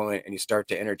more fluent, and you start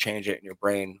to interchange it in your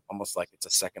brain almost like it's a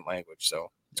second language. So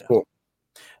it's cool.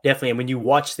 Definitely. And when you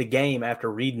watch the game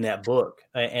after reading that book,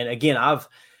 and again, I've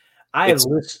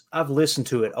listened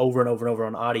to it over and over and over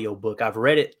on audiobook. I've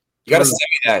read it. You got to send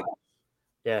me that.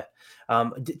 Yeah.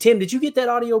 Tim, did you get that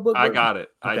audiobook? I got it.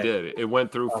 Okay. I did. It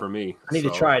went through for me. I need to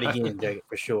try it again, Jacob,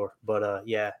 for sure. But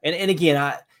yeah. And again,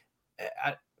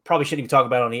 I probably shouldn't even talk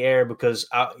about it on the air because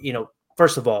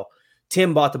first of all,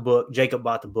 Tim bought the book, Jacob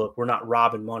bought the book. We're not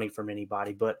robbing money from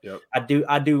anybody, but yep.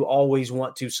 I do always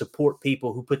want to support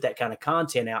people who put that kind of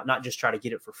content out, not just try to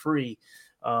get it for free.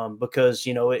 Because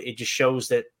it just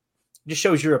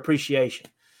shows your appreciation.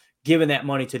 Giving that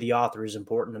money to the author is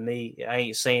important to me. I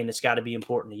ain't saying it's got to be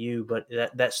important to you, but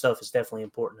that stuff is definitely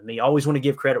important to me. I always want to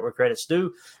give credit where credit's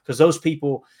due because those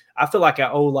people, I feel like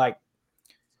I owe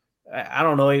I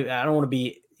don't know. I don't want to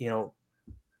be,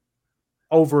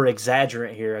 over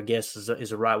exaggerate here, I guess is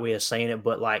the right way of saying it.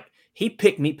 But he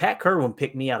picked me, Pat Kerwin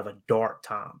picked me out of a dark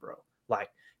time, bro. Like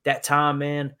that time,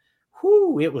 man,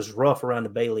 it was rough around the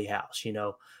Bailey house,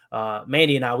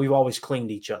 Mandy and I, we've always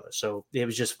cleaned each other. So it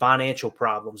was just financial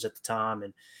problems at the time.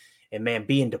 And man,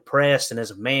 being depressed and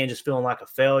as a man, just feeling like a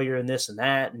failure and this and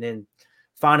that. And then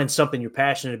finding something you're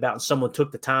passionate about and someone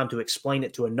took the time to explain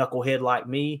it to a knucklehead like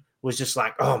me was just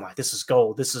like, oh my, this is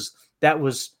gold. That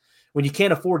was when you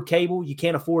can't afford cable, you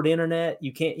can't afford internet,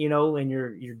 you can't, and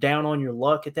you're down on your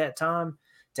luck at that time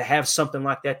to have something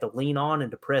like that to lean on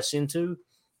and to press into,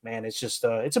 man, it's just,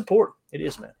 it's important. It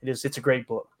is, man. It's a great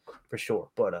book. For sure.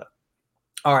 But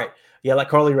all right. Yeah, like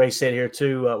Carly Ray said here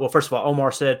too. Well, first of all,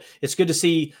 Omar said, it's good to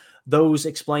see those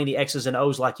explain the X's and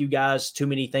O's like you guys. Too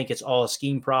many think it's all a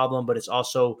scheme problem, but it's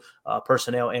also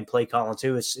personnel and play calling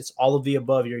too. It's all of the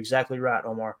above. You're exactly right,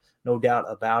 Omar. No doubt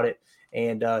about it.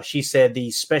 And she said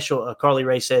Carly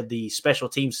Ray said the special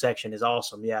team section is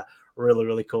awesome. Yeah, really,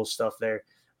 really cool stuff there.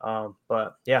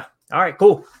 But yeah. All right,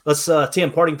 cool. Let's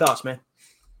Tim, parting thoughts, man.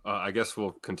 I guess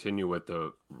we'll continue with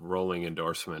the rolling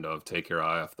endorsement of take your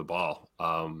eye off the ball.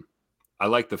 I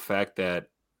like the fact that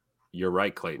you're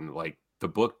right, Clayton. Like the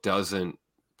book you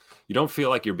don't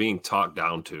feel like you're being talked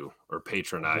down to or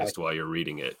patronized while you're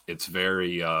reading it. It's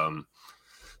very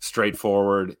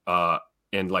straightforward.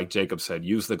 And like Jacob said,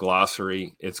 use the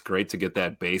glossary. It's great to get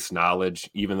that base knowledge,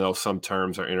 even though some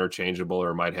terms are interchangeable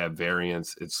or might have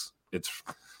variants.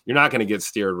 You're not going to get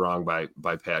steered wrong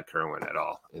by Pat Kerwin at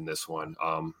all in this one.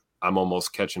 I'm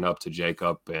almost catching up to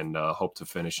Jacob and hope to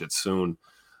finish it soon.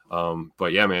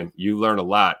 But yeah, man, you learn a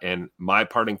lot. And my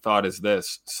parting thought is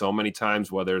this: so many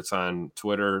times, whether it's on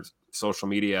Twitter, social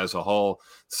media as a whole,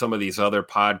 some of these other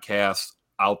podcasts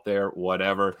out there,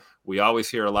 whatever, we always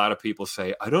hear a lot of people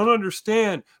say, I don't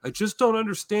understand. I just don't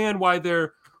understand why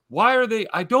are they?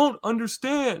 I don't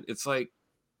understand. It's like,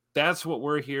 that's what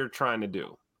we're here trying to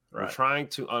do. Right. We're trying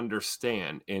to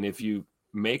understand. And if you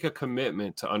make a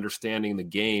commitment to understanding the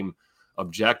game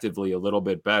objectively a little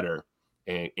bit better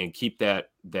and keep that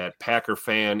Packer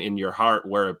fan in your heart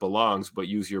where it belongs, but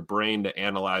use your brain to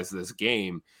analyze this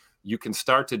game, you can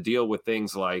start to deal with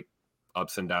things like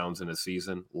ups and downs in a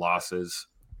season, losses.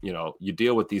 You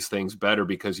deal with these things better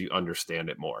because you understand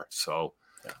it more. So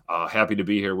happy to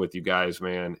be here with you guys,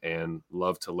 man, and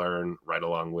love to learn right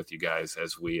along with you guys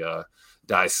as we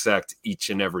dissect each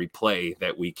and every play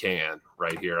that we can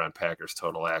right here on Packers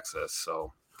Total Access.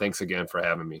 So thanks again for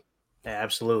having me. Yeah,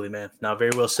 absolutely, man. No, very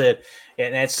well said.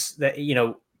 And that's that.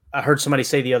 I heard somebody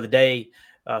say the other day,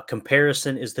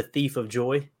 comparison is the thief of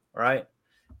joy, right?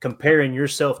 Comparing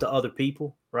yourself to other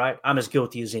people, right? I'm as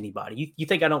guilty as anybody. You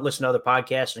think I don't listen to other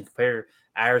podcasts and compare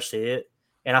ours to it?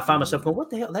 And I find myself going, what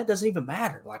the hell? That doesn't even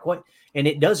matter. Like what? And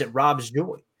it robs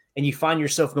joy. And you find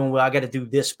yourself going, well, I got to do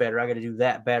this better. I got to do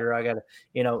that better. I got to,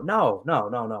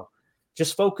 no.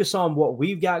 Just focus on what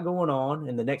we've got going on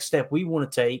and the next step we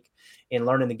want to take in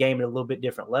learning the game at a little bit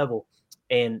different level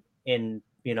and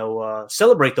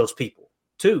celebrate those people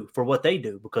too for what they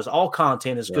do, because all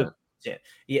content is good.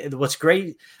 Yeah. What's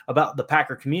great about the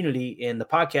Packer community and the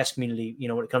podcast community,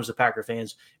 when it comes to Packer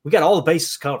fans, we got all the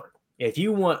bases covered. If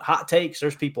you want hot takes,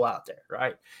 there's people out there,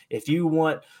 right? If you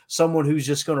want someone who's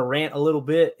just going to rant a little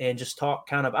bit and just talk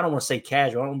kind of, I don't want to say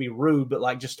casual, I don't want to be rude, but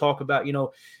like just talk about,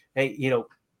 hey,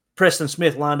 Preston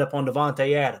Smith lined up on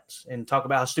Devontae Adams and talk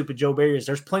about how stupid Joe Barry is.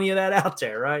 There's plenty of that out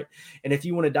there, right? And if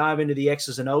you want to dive into the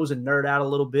X's and O's and nerd out a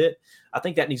little bit, I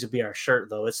think that needs to be our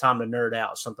shirt, though. It's time to nerd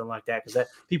out, something like that, because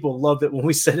people love it when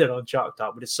we said it on Chalk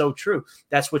Talk, but it's so true.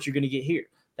 That's what you're going to get here,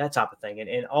 that type of thing.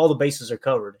 And all the bases are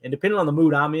covered. And depending on the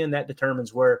mood I'm in, that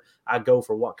determines where I go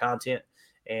for what content.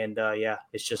 And,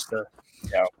 it's just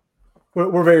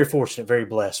We're very fortunate, very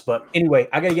blessed. But anyway,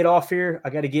 I got to get off here. I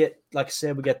got to get, like I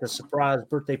said, we got the surprise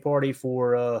birthday party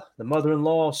for the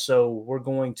mother-in-law. So we're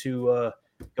going to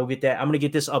go get that. I'm going to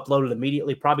get this uploaded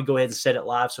immediately. Probably go ahead and set it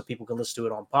live so people can listen to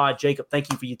it on pod. Jacob, thank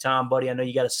you for your time, buddy. I know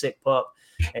you got a sick pup,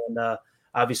 and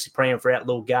obviously praying for that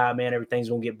little guy, man. Everything's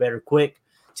going to get better quick.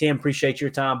 Tim, appreciate your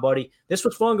time, buddy. This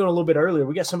was fun going a little bit earlier.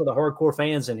 We got some of the hardcore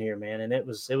fans in here, man, and it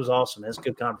was awesome. It was a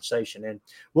good conversation. And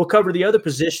we'll cover the other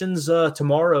positions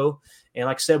tomorrow. And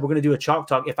like I said, we're going to do a chalk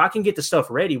talk. If I can get the stuff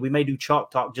ready, we may do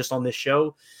chalk talk just on this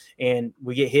show. And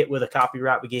we get hit with a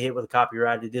copyright.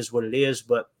 It is what it is.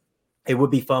 But it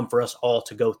would be fun for us all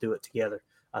to go through it together.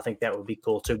 I think that would be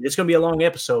cool, too. It's going to be a long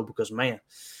episode because, man,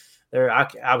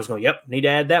 I was going, yep, need to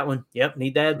add that one. Yep,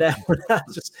 need to add that one.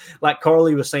 Just like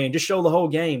Carly was saying, just show the whole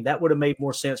game. That would have made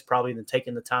more sense probably than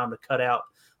taking the time to cut out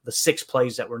the 6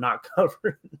 plays that we're not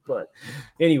covering. But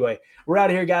anyway, we're out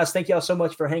of here, guys. Thank y'all so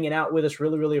much for hanging out with us.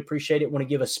 Really, really appreciate it. Want to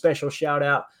give a special shout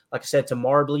out, like I said, to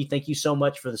Marbly. Thank you so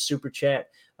much for the super chat.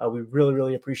 We really,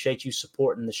 really appreciate you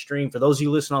supporting the stream. For those of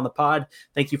you listening on the pod,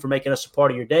 thank you for making us a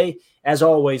part of your day. As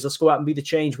always, let's go out and be the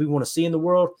change we want to see in the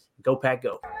world. Go Pack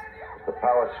Go. The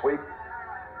power sweep.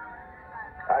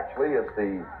 Actually, it's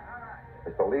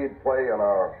the lead play in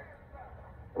our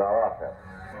offense.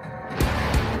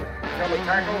 Tell the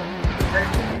tackle, take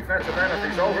the defensive end if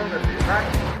he's over him. If he's not,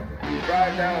 you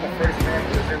drive down the first man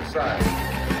to his inside.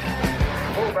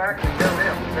 Pull back and tell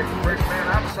him to take the first man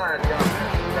outside the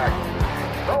offensive tackle.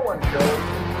 No one goes.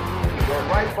 Go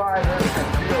right by them and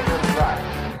field inside.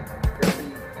 If the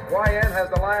YN has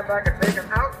the linebacker taken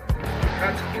out,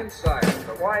 cuts inside. If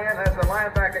the YN has the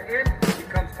linebacker in, he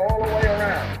comes all the way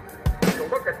around. If you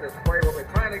look at this play, what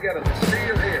we're trying to get is a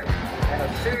seal here and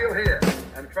a seal here,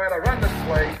 and try to run this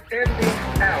play in the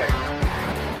alley.